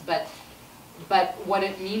process, but what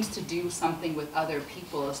it means to do something with other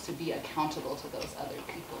people is to be accountable to those other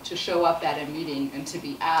people, to show up at a meeting and to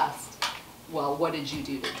be asked, well, what did you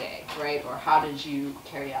do today, right? Or how did you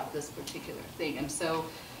carry out this particular thing? And so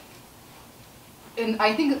And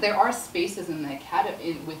I think that there are spaces in the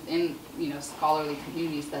academy, within scholarly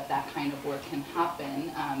communities that kind of work can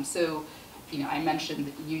happen. So, I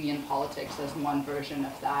mentioned union politics as one version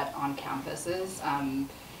of that on campuses.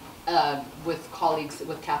 With colleagues,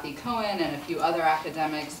 with Kathy Cohen and a few other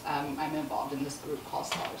academics, I'm involved in this group called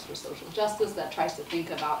Scholars for Social Justice that tries to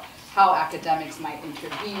think about how academics might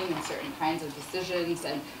intervene in certain kinds of decisions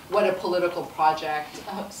and what a political project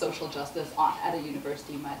of social justice at a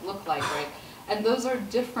university might look like, right? And those are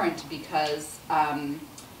different because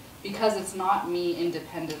it's not me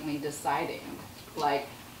independently deciding, like,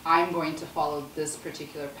 I'm going to follow this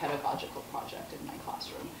particular pedagogical project in my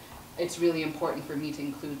classroom. It's really important for me to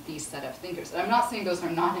include these set of thinkers. And I'm not saying those are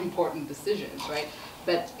not important decisions, right?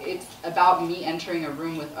 But it's about me entering a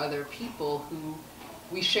room with other people who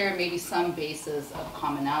we share maybe some basis of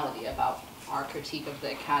commonality about our critique of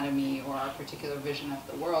the academy or our particular vision of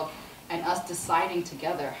the world, and us deciding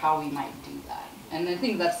together how we might do that. And I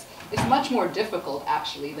think it's much more difficult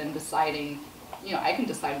actually than deciding, I can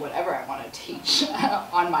decide whatever I want to teach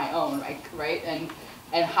on my own, right? And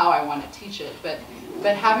how I want to teach it. But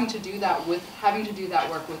having to do that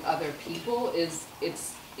work with other people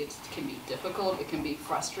it can be difficult, it can be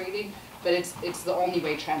frustrating, but it's the only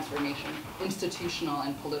way transformation, institutional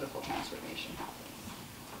and political transformation happens.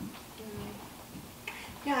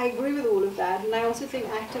 Yeah, I agree with all of that, and I also think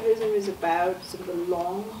activism is about sort of the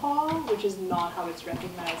long haul, which is not how it's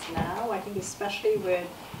recognized now. I think especially with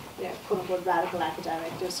quote-unquote radical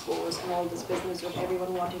academic discourse and all this business with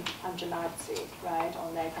everyone wanting to punch a Nazi, right,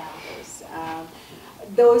 on their campus.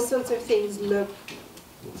 Those sorts of things look,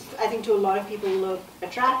 I think to a lot of people, look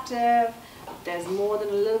attractive. There's more than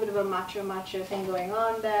a little bit of a macho thing going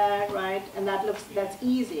on there, right, and that's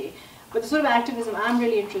easy. But the sort of activism I'm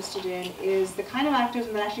really interested in is the kind of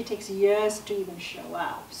activism that actually takes years to even show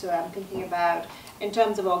up. So I'm thinking about, in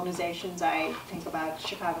terms of organizations, I think about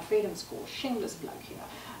Chicago Freedom School, shameless plug here.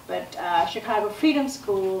 But Chicago Freedom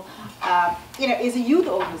School, is a youth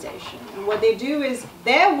organization. And what they do is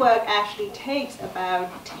their work actually takes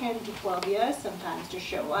about 10 to 12 years sometimes to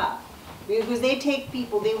show up. Because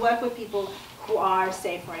they work with people who are,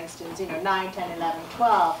 say, for instance, 9, 10, 11,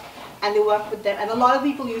 12. And they work with them. And a lot of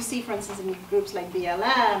people you see, for instance, in groups like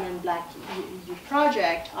BLM and Black Youth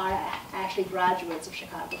Project are actually graduates of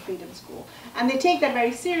Chicago Freedom School. And they take that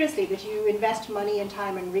very seriously, that you invest money and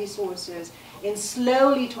time and resources in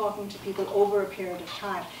slowly talking to people over a period of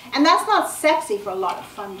time. And that's not sexy for a lot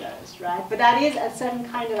of funders, right? But that is a certain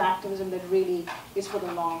kind of activism that really is for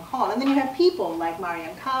the long haul. And then you have people like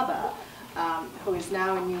Mariam Kaba, who is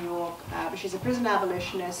now in New York, but she's a prison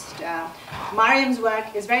abolitionist. Mariam's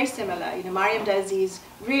work is very similar. Mariam does these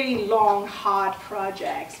really long, hard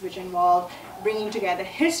projects which involve bringing together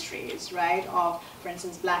histories, right, of, for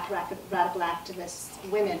instance, Black radical activists,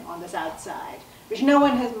 women on the South Side, which no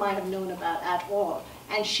one might have known about at all.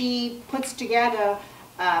 And she puts together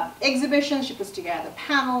exhibitions, she puts together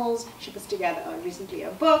panels, she puts together recently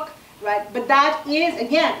a book, right? But that is,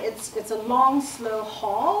 again, it's a long, slow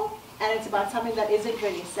haul. And it's about something that isn't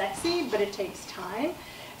really sexy, but it takes time.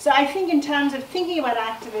 So I think in terms of thinking about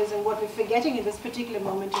activism, what we're forgetting in this particular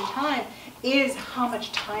moment in time is how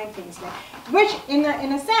much time things take, which in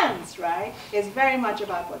a sense, right, is very much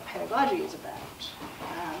about what pedagogy is about.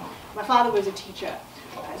 My father was a teacher.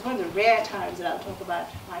 It's one of the rare times that I'll talk about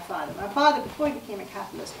my father. My father, before he became a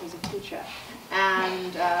capitalist, was a teacher.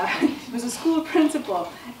 And he was a school principal.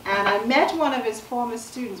 And I met one of his former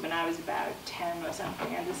students when I was about 10 or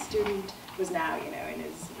something. And the student was now, in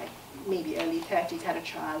his maybe early 30s, had a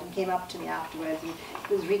child, and came up to me afterwards. And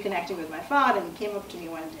he was reconnecting with my father. And he came up to me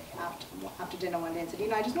one day after dinner one day and said,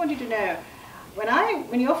 I just want you to know,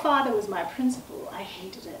 when your father was my principal, I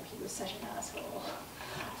hated him. He was such an asshole.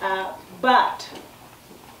 But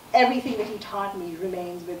everything that he taught me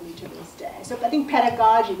remains with me to this day. So I think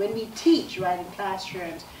pedagogy, when we teach, right, in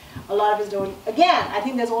classrooms, a lot of us don't, again, I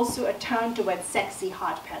think there's also a turn towards sexy,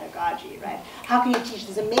 hot pedagogy, right? How can you teach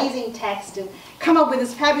this amazing text and come up with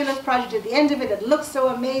this fabulous project at the end of it that looks so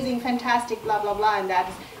amazing, fantastic, blah, blah, blah, and that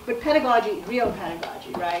is, but pedagogy, real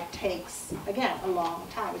pedagogy, right, takes, again, a long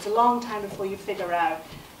time. It's a long time before you figure out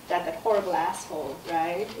that horrible asshole,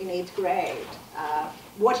 right, in 8th grade,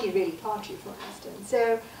 what he really taught you, for instance.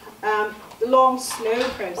 So the long, slow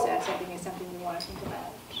process, I think, is something we want to think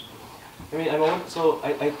about. I mean,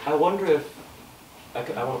 I wonder if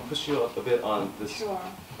I want to push you up a bit on this, sure.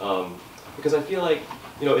 Because I feel like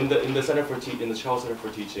in the Center for in the Child Center for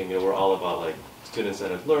Teaching, we're all about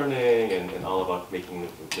student-centered learning and all about making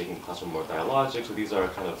the classroom more dialogic. So these are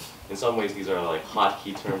kind of, in some ways, these are hot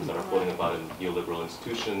key terms that are floating about in neoliberal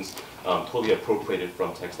institutions, totally appropriated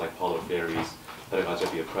from texts like Paulo Freire's pedagogy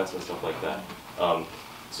of the oppressed and stuff like that.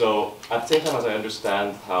 So at the same time as I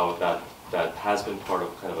understand how that has been part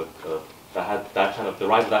of kind of the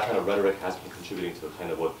rise of that kind of rhetoric has been contributing to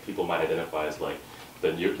kind of what people might identify as like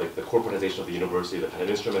the corporatization of the university, the kind of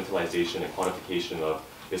instrumentalization and quantification of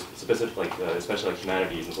specific, especially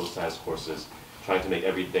humanities and social science courses, trying to make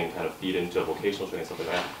everything kind of feed into vocational training and stuff like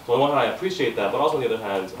that. So on the one hand, I appreciate that, but also on the other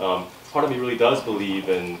hand, part of me really does believe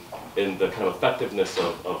in the kind of effectiveness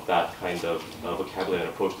of that kind of vocabulary and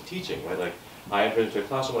approach to teaching, right? Like, I enter into a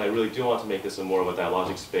classroom and I really do want to make this a more of a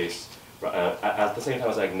dialogic space, at the same time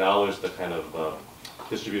as I acknowledge the kind of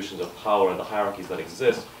distributions of power and the hierarchies that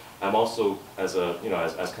exist. I'm also, as a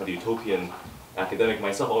as kind of the utopian academic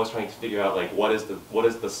myself, always trying to figure out like what is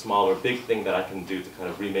the small or big thing that I can do to kind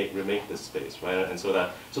of remake this space, right? And so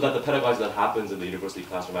that the pedagogy that happens in the university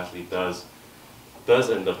classroom actually does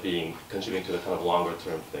end up contributing to the kind of longer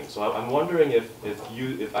term thing. So I'm wondering if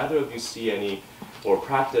either of you see any or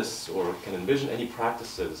practice or can envision any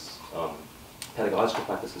practices, pedagogical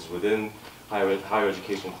practices within higher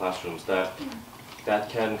education classrooms that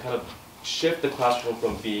can kind of shift the classroom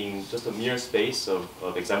from being just a mere space of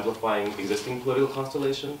exemplifying existing political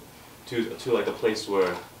constellation to like a place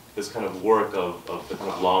where this kind of work of the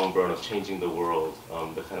kind of long burn of changing the world,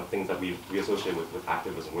 the kind of things that we associate with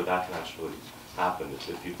activism, where that can actually happen.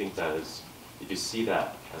 If you think that is, if you see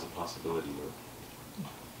that as a possibility.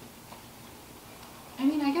 I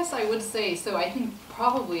mean, I guess I would say, so I think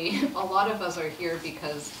probably a lot of us are here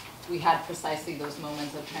because we had precisely those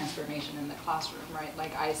moments of transformation in the classroom, right?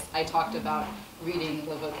 Like I talked about reading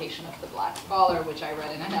The Vocation of the Black Scholar, which I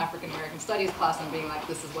read in an African American Studies class, and being like,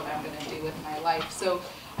 this is what I'm going to do with my life. So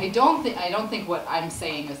I don't think what I'm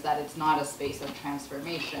saying is that it's not a space of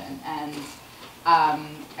transformation, and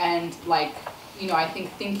like, I think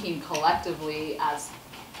thinking collectively as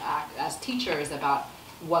teachers about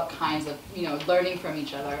what kinds of, learning from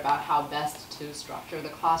each other about how best to structure the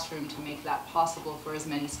classroom to make that possible for as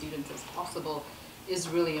many students as possible is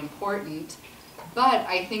really important. But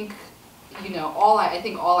I think, all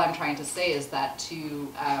I'm trying to say is that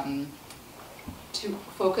to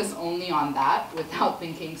focus only on that without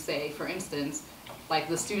thinking, say, for instance, like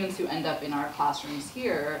the students who end up in our classrooms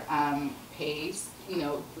here pays,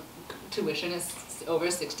 tuition is over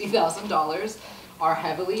 $60,000, are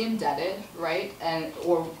heavily indebted, right, and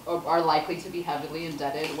or are likely to be heavily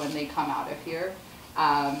indebted when they come out of here.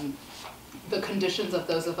 The conditions of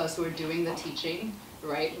those of us who are doing the teaching,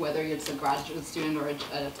 right, whether it's a graduate student or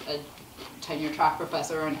a tenure track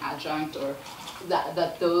professor or an adjunct, or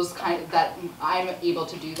that I'm able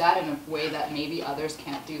to do that in a way that maybe others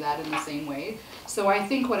can't do that in the same way. So I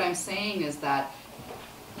think what I'm saying is that,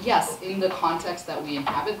 yes, in the context that we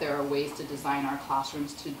inhabit, there are ways to design our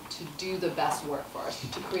classrooms to do the best work for us,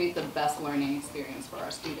 to create the best learning experience for our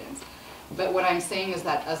students. But what I'm saying is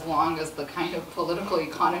that as long as the kind of political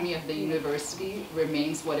economy of the university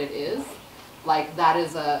remains what it is, like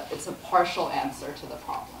it's a partial answer to the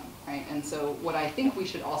problem, right? And so what I think we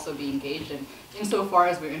should also be engaged in, insofar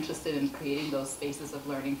as we're interested in creating those spaces of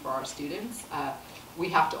learning for our students, we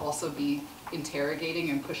have to also be interrogating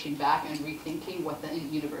and pushing back and rethinking what the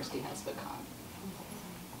university has become.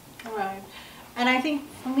 All right. And I think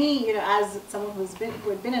for me, as someone who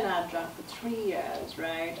had been an adjunct for 3 years,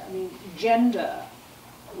 right, I mean, gender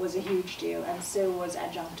was a huge deal, and so was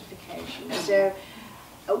adjunctification. So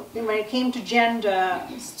when it came to gender,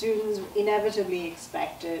 students inevitably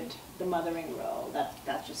expected the mothering role.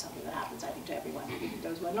 That's just something that happens, I think, to everyone, even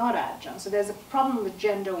those who are not adjuncts. So there's a problem with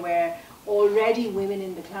gender where already women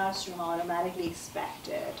in the classroom are automatically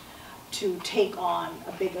expected to take on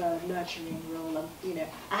a bigger nurturing role. Of,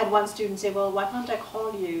 I had one student say, well, why can't I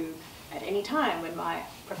call you at any time when my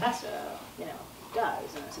professor,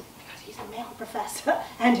 does? And I said, because he's a male professor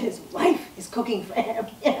and his wife is cooking for him.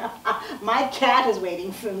 My cat is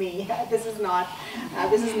waiting for me. This is not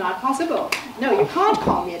possible. No, you can't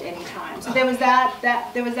call me at any time. So there was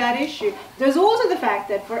that issue. There's also the fact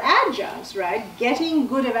that for adjuncts, right, getting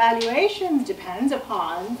good evaluations depends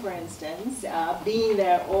upon, for instance, being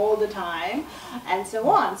there all the time, and so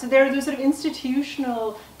on. So there are those sort of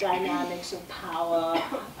institutional dynamics of power,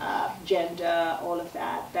 gender, all of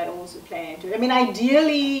that also play into it. I mean,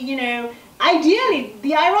 ideally,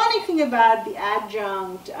 the ironic thing about the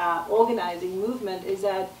adjunct organizing movement is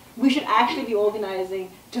that we should actually be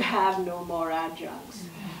organizing to have no more adjuncts.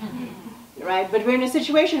 Right? But we're in a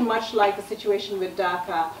situation much like the situation with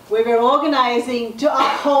DACA, where we're organizing to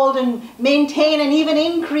uphold and maintain and even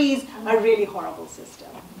increase a really horrible system.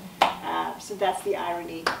 So that's the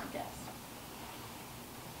irony, I guess.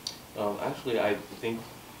 Actually, I think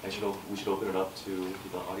we should open it up to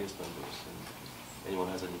the audience members. And if anyone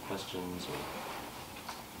has any questions or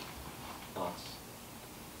thoughts.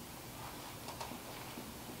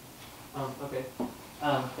 Okay.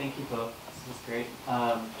 Thank you both. This is great.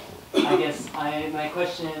 I guess my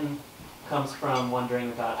question comes from wondering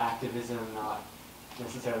about activism not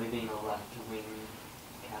necessarily being a left-wing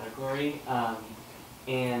category.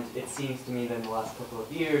 And it seems to me that in the last couple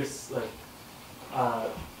of years, like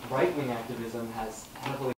right-wing activism has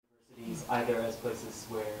heavily universities either as places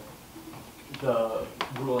where the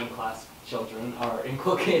ruling class children are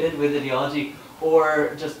inculcated with ideology,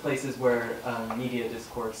 or just places where media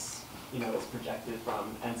discourse, is projected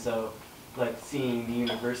from. And so, like seeing the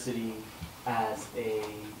university as a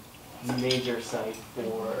major site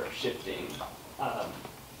for shifting.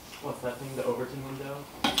 What's that thing? The Overton window?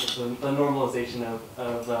 The normalization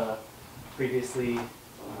of previously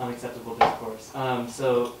unacceptable discourse.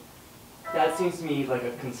 So that seems to me like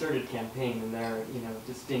a concerted campaign, and there are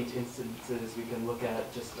distinct instances we can look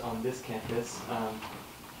at just on this campus,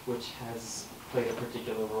 which has played a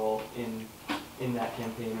particular role in that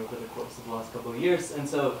campaign over the course of the last couple of years. And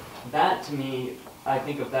so that, to me, I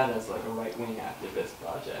think of that as like a right-wing activist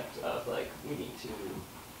project of like, we need to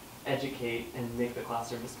educate and make the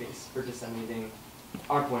classroom a space for disseminating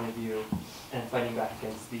our point of view and fighting back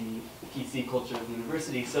against the PC culture of the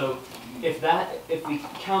university. So if we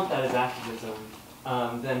count that as activism,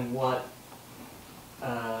 then what,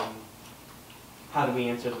 how do we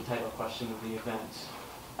answer the title question of the event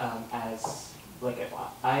as, like, if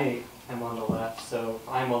I am on the left, so if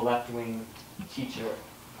I'm a left-wing teacher,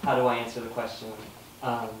 how do I answer the question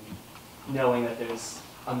knowing that there's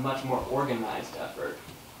a much more organized effort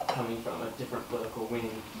coming from a different political wing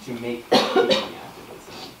to make teaching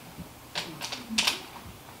activism?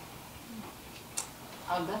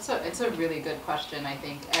 It's a really good question, I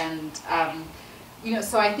think, and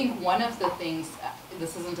so I think one of the things,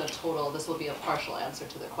 this will be a partial answer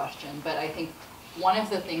to the question, but I think one of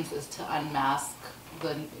the things is to unmask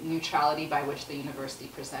the neutrality by which the university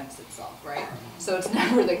presents itself, right? So it's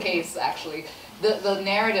never the case, actually. The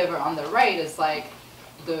narrative on the right is like,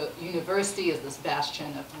 the university is this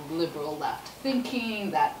bastion of liberal left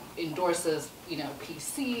thinking that endorses,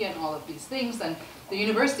 PC and all of these things, and the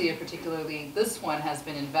university, particularly this one, has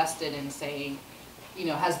been invested in saying,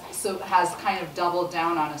 has kind of doubled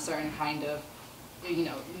down on a certain kind of,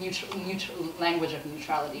 language of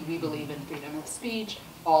neutrality. We believe in freedom of speech.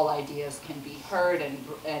 All ideas can be heard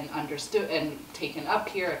and understood and taken up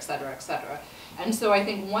here, et cetera, et cetera. And so I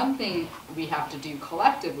think one thing we have to do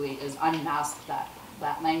collectively is unmask that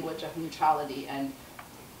language of neutrality and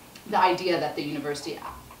the idea that the university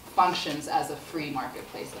functions as a free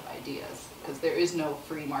marketplace of ideas, because there is no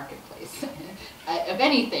free marketplace of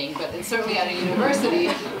anything, but certainly at a university,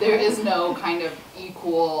 there is no kind of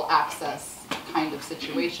equal access kind of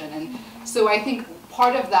situation. And so I think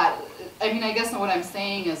part of that, I guess what I'm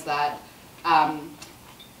saying is that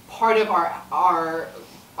part of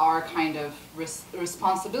our kind of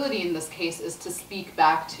responsibility in this case is to speak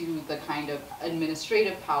back to the kind of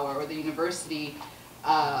administrative power or the university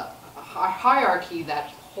hierarchy that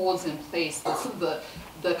holds in place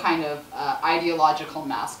the kind of ideological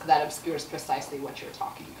mask that obscures precisely what you're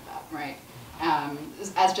talking about, right?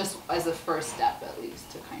 As a first step, at least,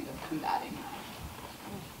 to kind of combating that.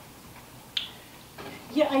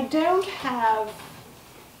 Yeah, I don't have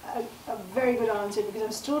a very good answer because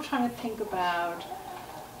I'm still trying to think about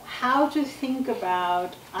how to think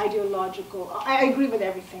about ideological. I agree with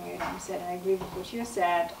everything Adom said, and I agree with what you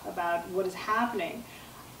said about what is happening.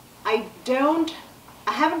 I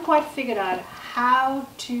haven't quite figured out how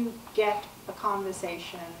to get a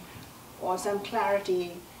conversation or some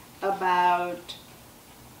clarity about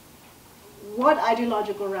what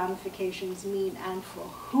ideological ramifications mean and for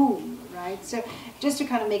whom, right? So just to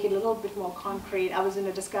kind of make it a little bit more concrete, I was in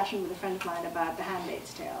a discussion with a friend of mine about The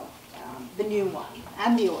Handmaid's Tale, the new one,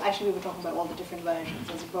 and actually we were talking about all the different versions.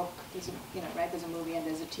 There's a book, there's a movie, and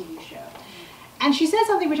there's a TV show. And she said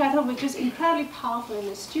something which I thought was just incredibly powerful and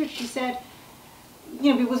astute. She said,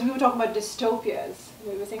 because we were talking about dystopias,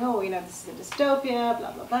 we were saying, this is a dystopia,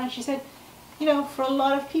 blah, blah, blah. And she said, for a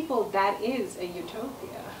lot of people, that is a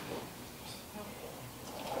utopia.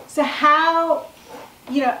 So how,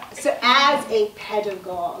 so as a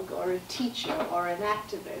pedagogue or a teacher or an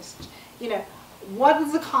activist, what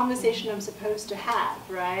is the conversation I'm supposed to have,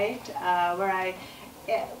 right?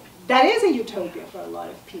 That is a utopia for a lot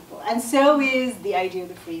of people, and so is the idea of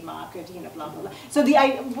the free market, blah, blah, blah. So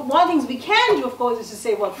one of the things we can do, of course, is to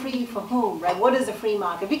say, well, free for whom, right? What is a free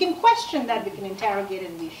market? We can question that, we can interrogate it,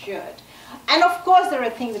 and we should. And of course, there are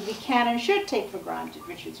things that we can and should take for granted,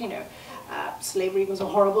 which is, slavery was a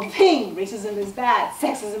horrible thing, racism is bad,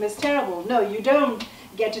 sexism is terrible. No, you don't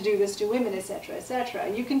get to do this to women, etc., etc.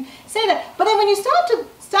 You can say that, but then when you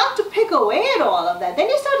start to pick away at all of that, then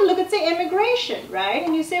you start to look at, say, immigration, right?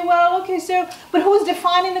 And you say, well, okay, so, but who's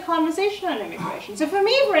defining the conversation on immigration? So for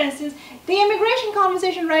me, for instance, the immigration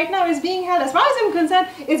conversation right now is being held, as far as I'm concerned,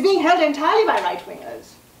 is being held entirely by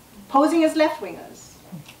right-wingers, posing as left-wingers.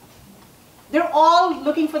 They're all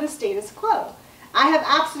looking for the status quo. I have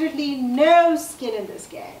absolutely no skin in this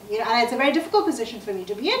game, you know, and it's a very difficult position for me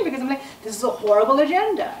to be in because I'm like, this is a horrible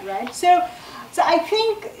agenda, right? So I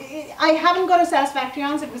think I haven't got a satisfactory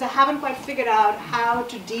answer because I haven't quite figured out how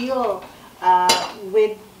to deal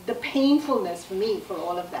with the painfulness for me for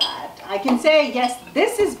all of that. I can say, yes,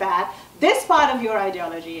 this is bad. This part of your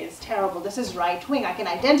ideology is terrible. This is right-wing. I can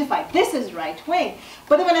identify this is right-wing.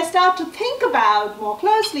 But then when I start to think about more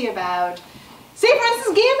closely about, say, for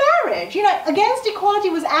instance, gay marriage. You know, Against Equality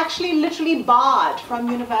was actually literally barred from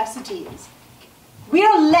universities. We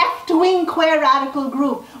are a left-wing queer radical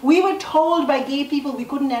group. We were told by gay people we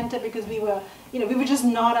couldn't enter because we were just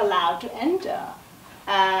not allowed to enter.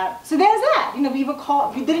 So there's that. You know, we were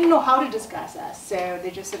called. We didn't know how to discuss us, so they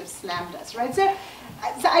just sort of slammed us, right? So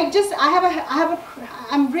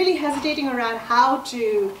I'm really hesitating around how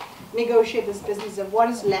to negotiate this business of what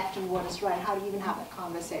is left and what is right, and how to even have that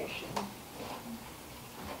conversation.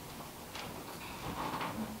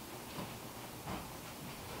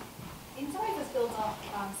 In some ways, this builds off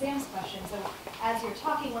Sam's question. So, as you're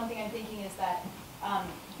talking, one thing I'm thinking is that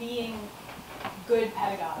being good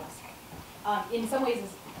pedagogues, in some ways,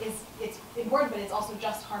 it's important, but it's also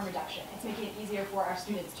just harm reduction. It's making it easier for our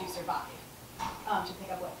students to survive. To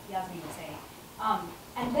pick up what Yasmin was saying,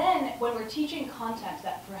 and then when we're teaching content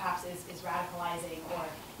that perhaps is radicalizing or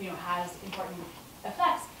has important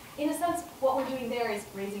effects, in a sense, what we're doing there is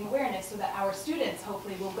raising awareness so that our students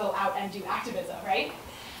hopefully will go out and do activism, right?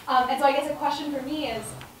 And so I guess a question for me is,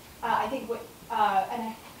 I think what,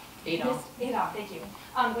 and Adom, thank you.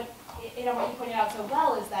 What you pointed out so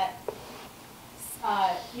well is that,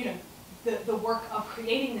 the work of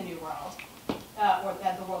creating the new world, or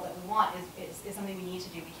that the world that we want is something we need to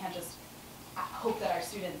do. We can't just hope that our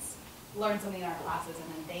students learn something in our classes and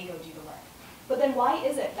then they go do the work. But then why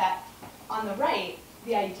is it that on the right,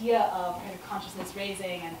 the idea of kind of consciousness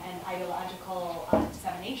raising and ideological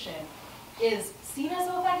dissemination is seen as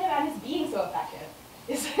so effective and is being so effective?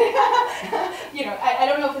 I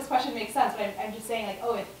don't know if this question makes sense, but I'm just saying, like,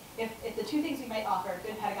 oh, if the two things we might offer,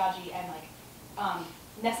 good pedagogy and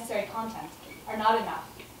necessary content, are not enough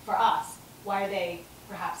for us, why are they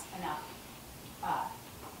perhaps enough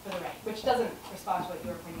for the right? Which doesn't respond to what you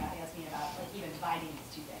were pointing out, Yasmin, about even dividing these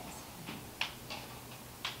two things.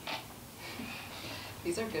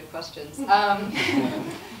 These are good questions. I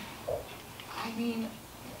mean,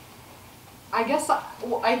 I guess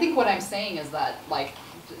I think what I'm saying is that,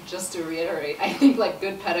 just to reiterate, I think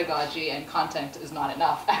good pedagogy and content is not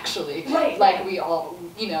enough, actually. Right. We all,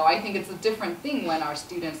 I think it's a different thing when our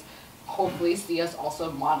students hopefully see us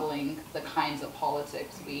also modeling the kinds of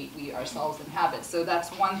politics we ourselves inhabit. So that's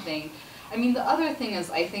one thing. I mean, the other thing is,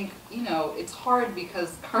 I think, it's hard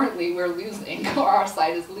because currently we're losing, or our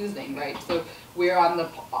side is losing, right? So we're on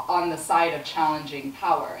the side of challenging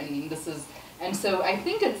power. I mean, and so I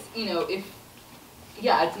think it's,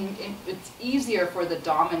 it's easier for the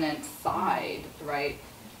dominant side, right?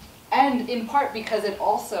 And in part because it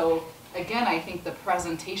also, again, I think the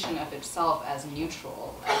presentation of itself as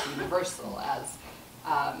neutral, as universal, as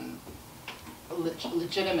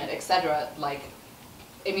legitimate, etc.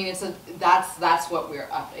 That's what we're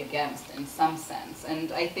up against in some sense.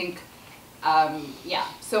 And I think,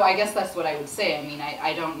 so I guess that's what I would say. I mean,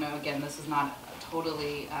 I don't know, again, this is not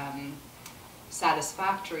totally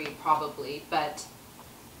satisfactory probably, but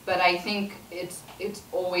I think it's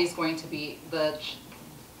always going to be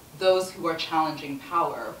those who are challenging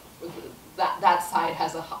power. That side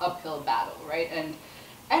has an uphill battle, right? And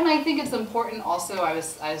I think it's important also, I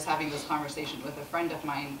was having this conversation with a friend of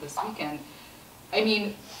mine this weekend. I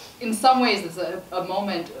mean, in some ways it's a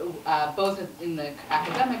moment, both in the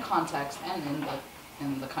academic context and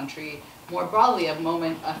in the country more broadly,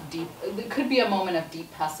 it could be a moment of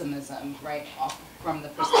deep pessimism, right, from the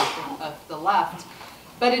perspective of the left.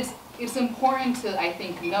 But it's important to, I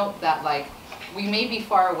think, note that we may be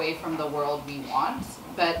far away from the world we want,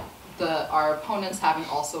 but our opponents haven't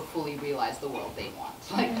also fully realized the world they want.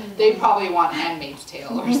 They probably want Handmaid's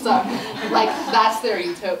Tale or something. That's their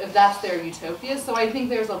utopia. So I think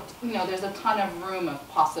there's a ton of room of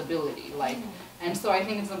possibility. And so I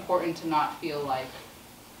think it's important to not feel like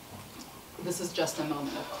this is just a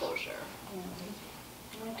moment of closure.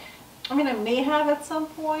 I mean, I may have at some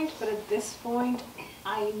point, but at this point,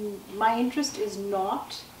 my interest is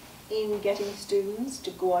not in getting students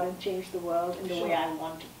to go out and change the world in the way I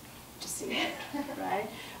want to see it, right?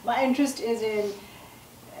 My interest is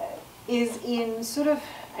in sort of,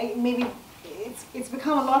 maybe it's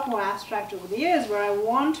become a lot more abstract over the years, where I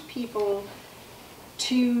want people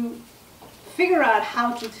to figure out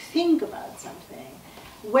how to think about something,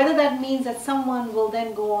 whether that means that someone will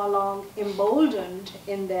then go along emboldened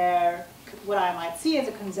in their, what I might see as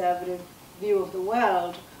a conservative view of the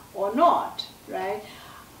world or not, right?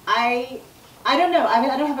 I don't know. I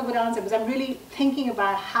mean, I don't have a good answer, because I'm really thinking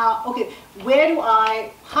about how, okay,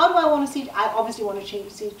 how do I want to see, I obviously want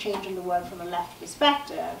to see change in the world from a left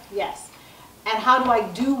perspective, yes. And how do I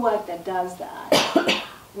do work that does that?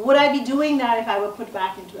 Would I be doing that if I were put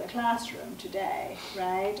back into a classroom today,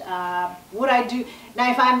 right? Would I do,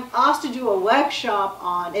 now if I'm asked to do a workshop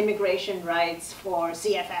on immigration rights for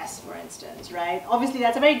CFS, for instance, right? Obviously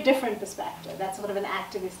that's a very different perspective. That's sort of an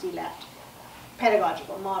activist-y left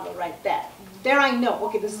pedagogical model right there. There I know,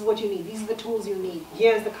 okay, this is what you need. These are the tools you need.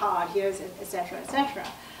 Here's the card, here's et cetera, et cetera.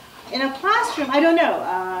 In a classroom, I don't know.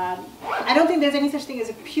 I don't think there's any such thing as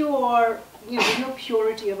a pure, there's no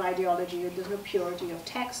purity of ideology, or there's no purity of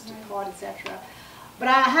text, thought, etc. But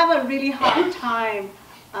I have a really hard time,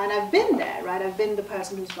 and I've been there, right? I've been the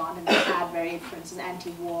person who's gone and had very, for instance,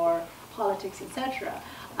 anti-war politics, etc.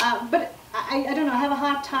 But I don't know, I have a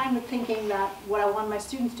hard time with thinking that what I want my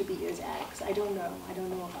students to be is X. I don't know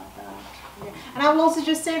about that. Yeah. And I will also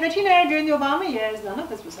just say that, during the Obama years, none of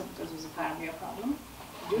this was apparently a problem.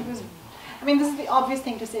 Dude was, I mean, this is the obvious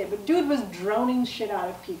thing to say, but dude was droning shit out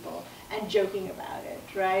of people and joking about it,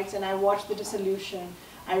 right? And I watched the dissolution.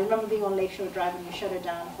 I remember being on Lakeshore Drive when we shut it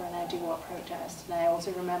down for an anti-war protest. And I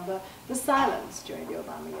also remember the silence during the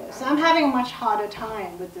Obama years. So I'm having a much harder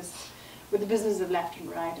time with this, with the business of left and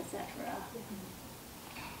right, etc.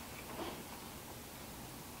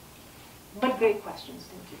 But great questions,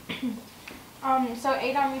 thank you. So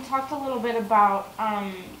Adom, we talked a little bit about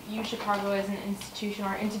UChicago as an institution,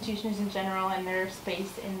 or institutions in general, and their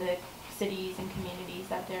space in the cities and communities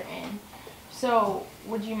that they're in. So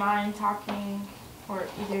would you mind talking, or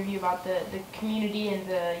either of you, about the community and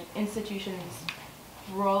the institution's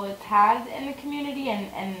role it's had in the community,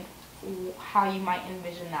 and how you might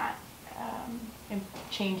envision that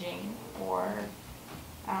changing, or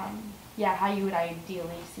yeah, how you would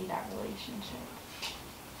ideally see that relationship?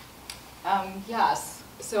 Yes,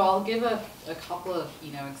 so I'll give a couple of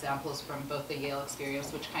examples from both the Yale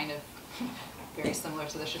experience, which kind of very similar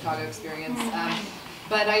to the Chicago experience,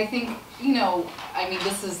 but I think I mean,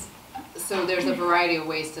 this is, so there's a variety of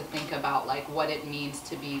ways to think about like what it means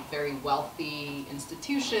to be very wealthy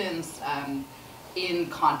institutions in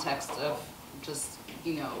context of just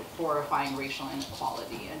horrifying racial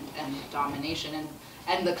inequality and domination,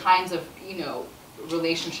 and the kinds of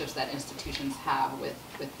relationships that institutions have with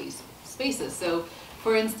these spaces. So,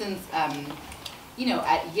 for instance, at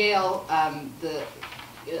Yale, and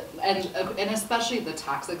especially the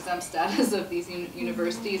tax-exempt status of these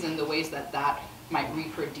universities and the ways that might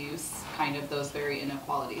reproduce kind of those very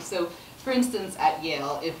inequalities. So, for instance, at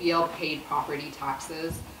Yale, if Yale paid property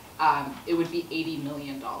taxes, it would be $80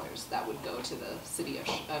 million that would go to the city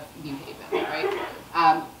of New Haven, right?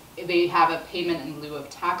 They have a payment in lieu of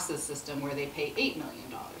taxes system where they pay $8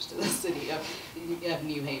 million to the city of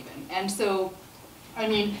New Haven. And so, I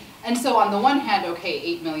mean, and so on the one hand, okay,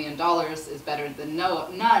 $8 million is better than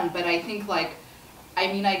none, but I think like, I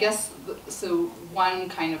mean, I guess, so one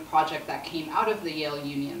kind of project that came out of the Yale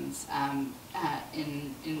unions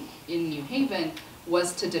in New Haven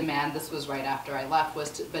was to demand, this was right after I left,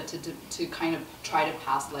 was to kind of try to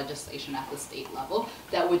pass legislation at the state level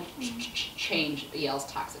that would change Yale's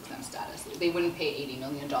tax-exempt status. They wouldn't pay $80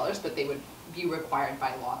 million, but they would be required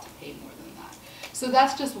by law to pay more than that. So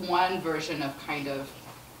that's just one version of kind of,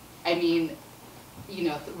 I mean,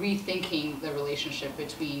 rethinking the relationship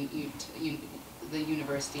between the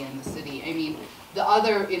university and the city. I mean, the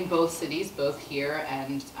other in both cities, both here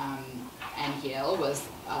and Yale, was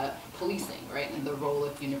policing, right, and the role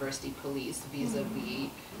of university police vis-a-vis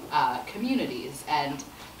communities, and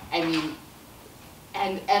I mean,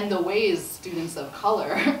 and the ways students of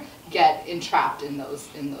color get entrapped in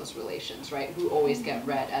those relations, right, who always get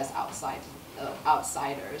read as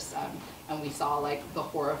outsiders, and we saw like the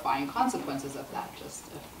horrifying consequences of that just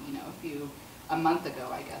a month ago,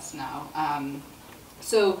 I guess now.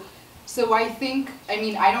 So I think, I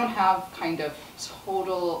mean, I don't have kind of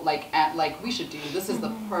total, like we should do, this is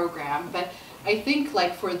the program, but I think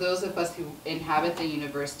like for those of us who inhabit the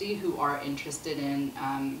university who are interested in,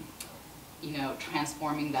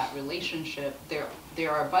 transforming that relationship,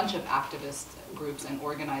 there are a bunch of activist groups and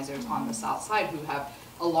organizers on the South Side who have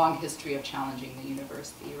a long history of challenging the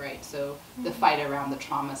university, right? So the fight around the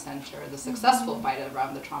trauma center, the successful fight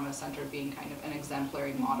around the trauma center being kind of an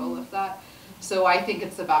exemplary model of that. So I think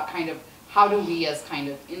it's about kind of how do we as kind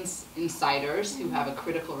of insiders who have a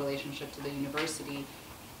critical relationship to the university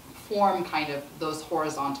form kind of those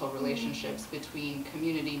horizontal relationships between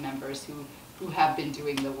community members who have been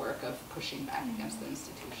doing the work of pushing back against the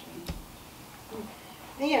institution.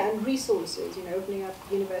 Yeah, and resources, opening up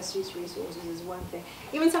universities' resources is one thing.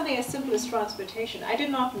 Even something as simple as transportation. I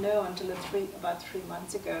did not know until about 3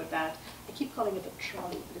 months ago that, I keep calling it a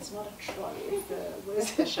trolley, but it's not a trolley, it's what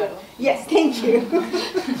is it? The shuttle. Yes, thank you.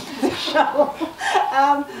 The shuttle.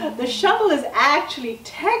 The shuttle is actually,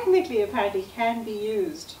 technically, apparently, can be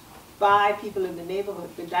used by people in the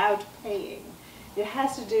neighborhood without paying. It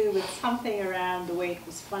has to do with something around the way it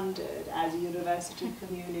was funded as a university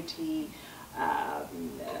community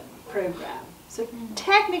program. So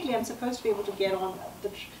technically I'm supposed to be able to get on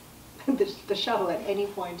the shuttle at any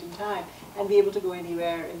point in time and be able to go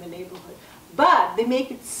anywhere in the neighborhood. But they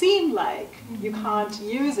make it seem like you can't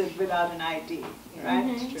use it without an ID,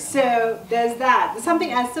 right? So there's that. There's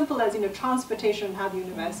something as simple as transportation and how the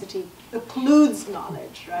university occludes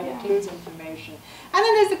knowledge, right? Occludes information. And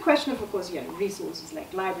then there's the question of course, resources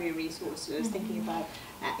like library resources, thinking about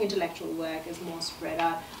intellectual work is more spread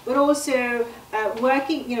out, but also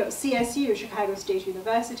working. CSU, Chicago State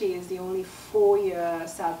University, is the only 4-year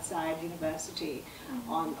Southside university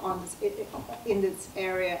in this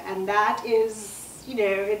area, and that is,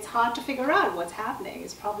 it's hard to figure out what's happening.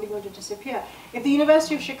 It's probably going to disappear. If the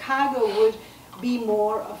University of Chicago would be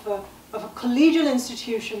more of a collegial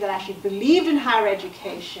institution that actually believed in higher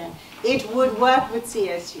education, it would work with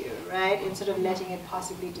CSU, right, instead of letting it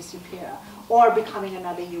possibly disappear or becoming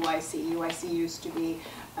another UIC. UIC used to be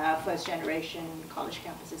first generation college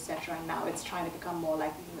campus, etc., and now it's trying to become more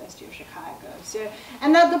like the University of Chicago. So,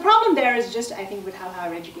 and the problem there is just, I think, with how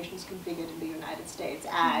higher education is configured in the United States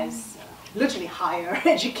as literally higher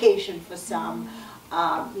education for some,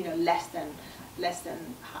 less than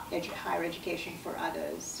higher education for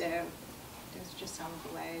others. So there's just some of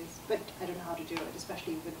the ways, but I don't know how to do it,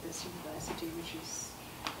 especially with this university, which is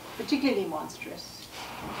particularly monstrous.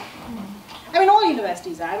 I mean, all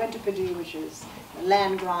universities. I went to Purdue, which is a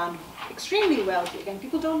land grant, extremely wealthy. Again,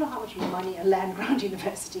 people don't know how much money a land grant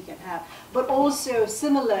university can have, but also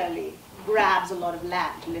similarly grabs a lot of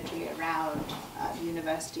land literally around the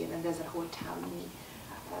university, and then there's a whole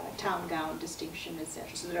town gown distinction, etc.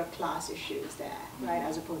 So there are class issues there, right,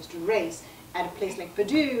 as opposed to race. At a place like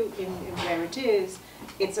Purdue, in where it is,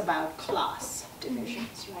 it's about class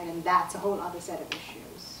divisions, right, and that's a whole other set of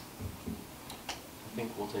issues. I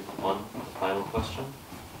think we'll take one final question.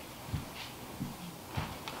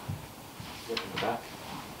 Yep, in the back.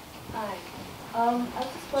 Hi. I was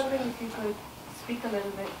just wondering if you could speak a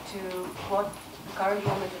little bit to what the current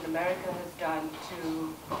moment in America has done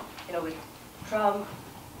to, with Trump,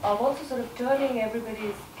 of also sort of turning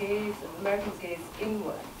everybody's gaze, Americans' gaze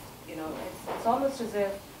inwards. It's almost as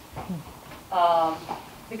if,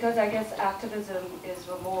 because I guess activism is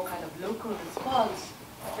a more kind of local response,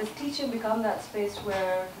 does teaching become that space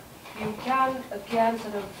where you can, again,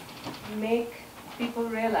 sort of make people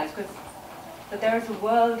realize that there is a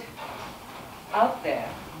world out there,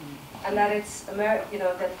 and that it's that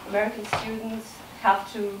American students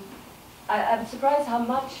have to. I'm surprised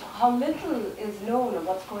how little is known of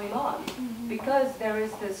what's going on, because there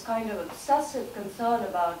is this kind of obsessive concern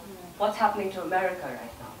about what's happening to America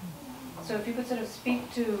right now. So if you could sort of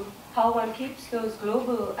speak to how one keeps those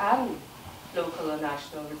global and local or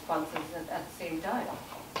national responses at the same time.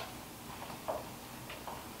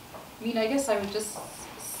 I mean, I guess I would just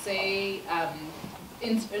say,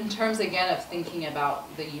 in terms again of thinking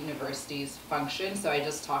about the university's function, so I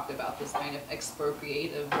just talked about this kind of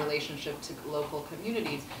expropriative relationship to local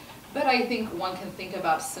communities, but I think one can think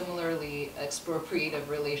about similarly expropriative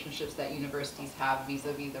relationships that universities have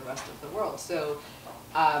vis-a-vis the rest of the world. So,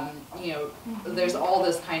 there's all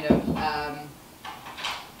this kind of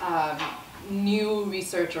new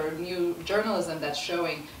research or new journalism that's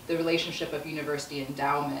showing the relationship of university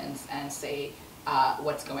endowments and, say,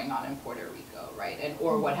 what's going on in Puerto Rico, right?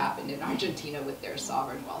 Or what happened in Argentina with their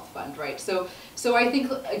sovereign wealth fund, right? So I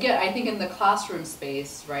think, again, I think in the classroom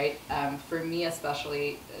space, right, for me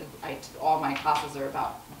especially, all my classes are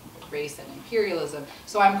about race and imperialism,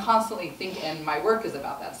 so I'm constantly thinking, and my work is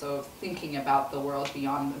about that, so thinking about the world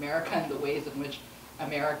beyond America and the ways in which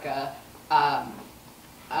America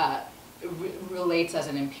relates as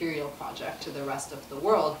an imperial project to the rest of the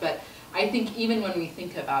world. But I think even when we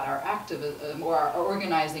think about our activism or our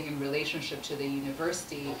organizing in relationship to the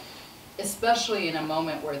university, especially in a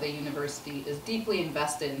moment where the university is deeply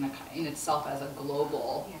invested in itself as a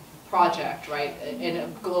global project, right? In a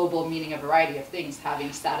global meaning a variety of things,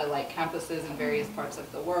 having satellite campuses in various parts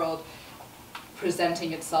of the world,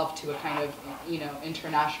 presenting itself to a kind of, you know,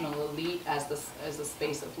 international elite as a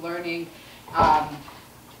space of learning,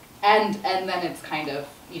 and then it's kind of,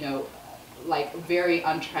 you know, like very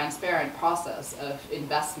untransparent process of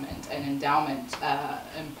investment and endowment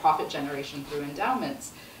and profit generation through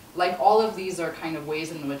endowments. Like all of these are kind of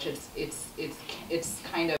ways in which it's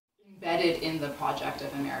kind of embedded in the project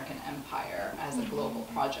of American empire as a global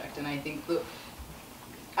project. And I think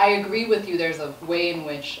I agree with you, there's a way in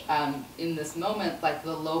which in this moment, like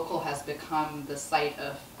the local has become the site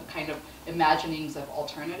of a kind of imaginings of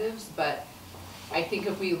alternatives, but I think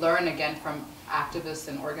if we learn again from activists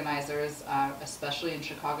and organizers, especially in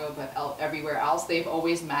Chicago, but everywhere else, they've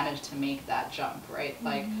always managed to make that jump, right?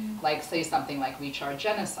 Like say something like We Charge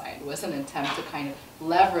Genocide was an attempt to kind of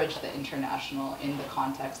leverage the international in the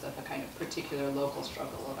context of a kind of particular local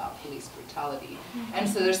struggle about police brutality. And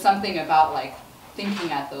so there's something about like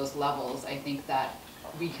thinking at those levels, I think, that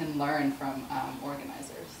we can learn from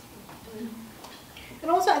organizers.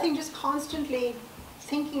 And also I think just constantly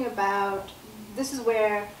thinking about, this is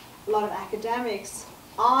where a lot of academics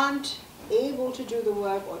aren't able to do the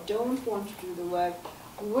work or don't want to do the work,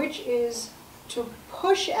 which is to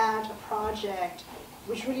push at a project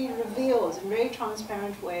which really reveals in very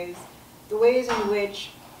transparent ways the ways in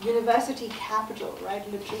which university capital, right,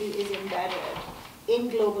 literally is embedded in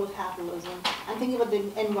global capitalism. I'm thinking about the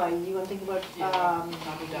NYU, I'm thinking about,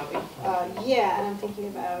 yeah, and I'm thinking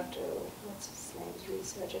about, what's his name's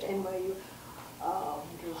research at NYU?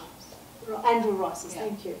 Andrew Ross's,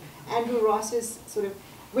 thank you. Andrew Ross's sort of,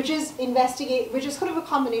 which is sort of a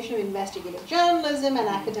combination of investigative journalism and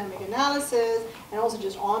academic analysis, and also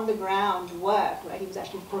just on the ground work, right? He was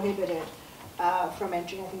actually prohibited from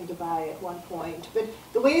entering, I think, Dubai at one point. But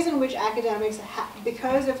the ways in which academics,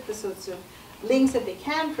 because of the sorts of links that they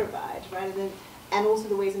can provide, right, and also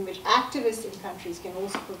the ways in which activists in countries can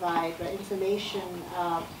also provide, right, information.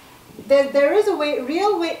 There is a way,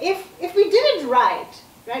 real way, if we did it right,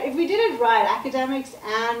 if we did it right, academics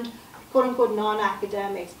and quote-unquote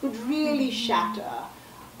non-academics could really shatter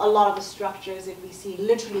a lot of the structures that we see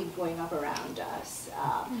literally going up around us,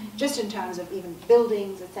 just in terms of even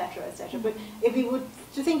buildings, etc., etc. But if we were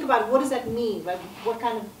to think about what does that mean, right? What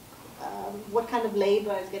kind of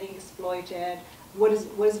labor is getting exploited? What does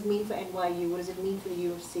it mean for NYU? What does it mean for the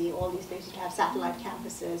U of C? All these places to have satellite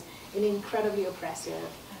campuses in incredibly oppressive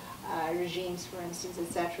regimes, for instance,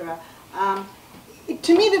 etc.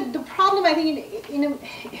 To me, the problem, I think,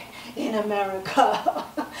 in America,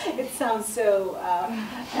 it sounds so,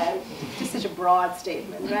 just such a broad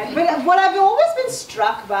statement, right? But what I've always been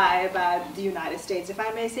struck by about the United States, if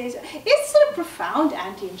I may say so, is sort of profound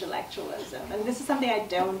anti-intellectualism. And this is something I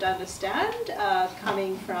don't understand,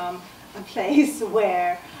 coming from a place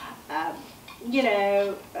where, you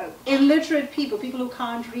know, illiterate people who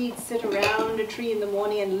can't read, sit around a tree in the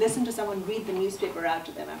morning and listen to someone read the newspaper out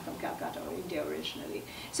to them. I'm from Calcutta, or India originally.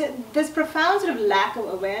 So this profound sort of lack of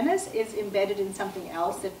awareness is embedded in something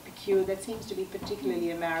else that seems to be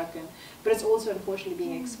particularly American, but it's also unfortunately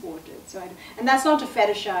being exported. So and that's not to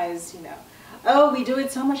fetishize, you know, oh, we do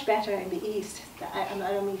it so much better in the East. I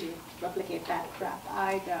don't mean to replicate that crap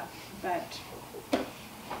either, but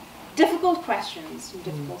difficult questions and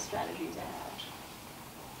difficult strategies ahead.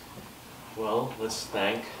 Well, let's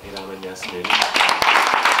thank Adom and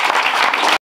Yasmin.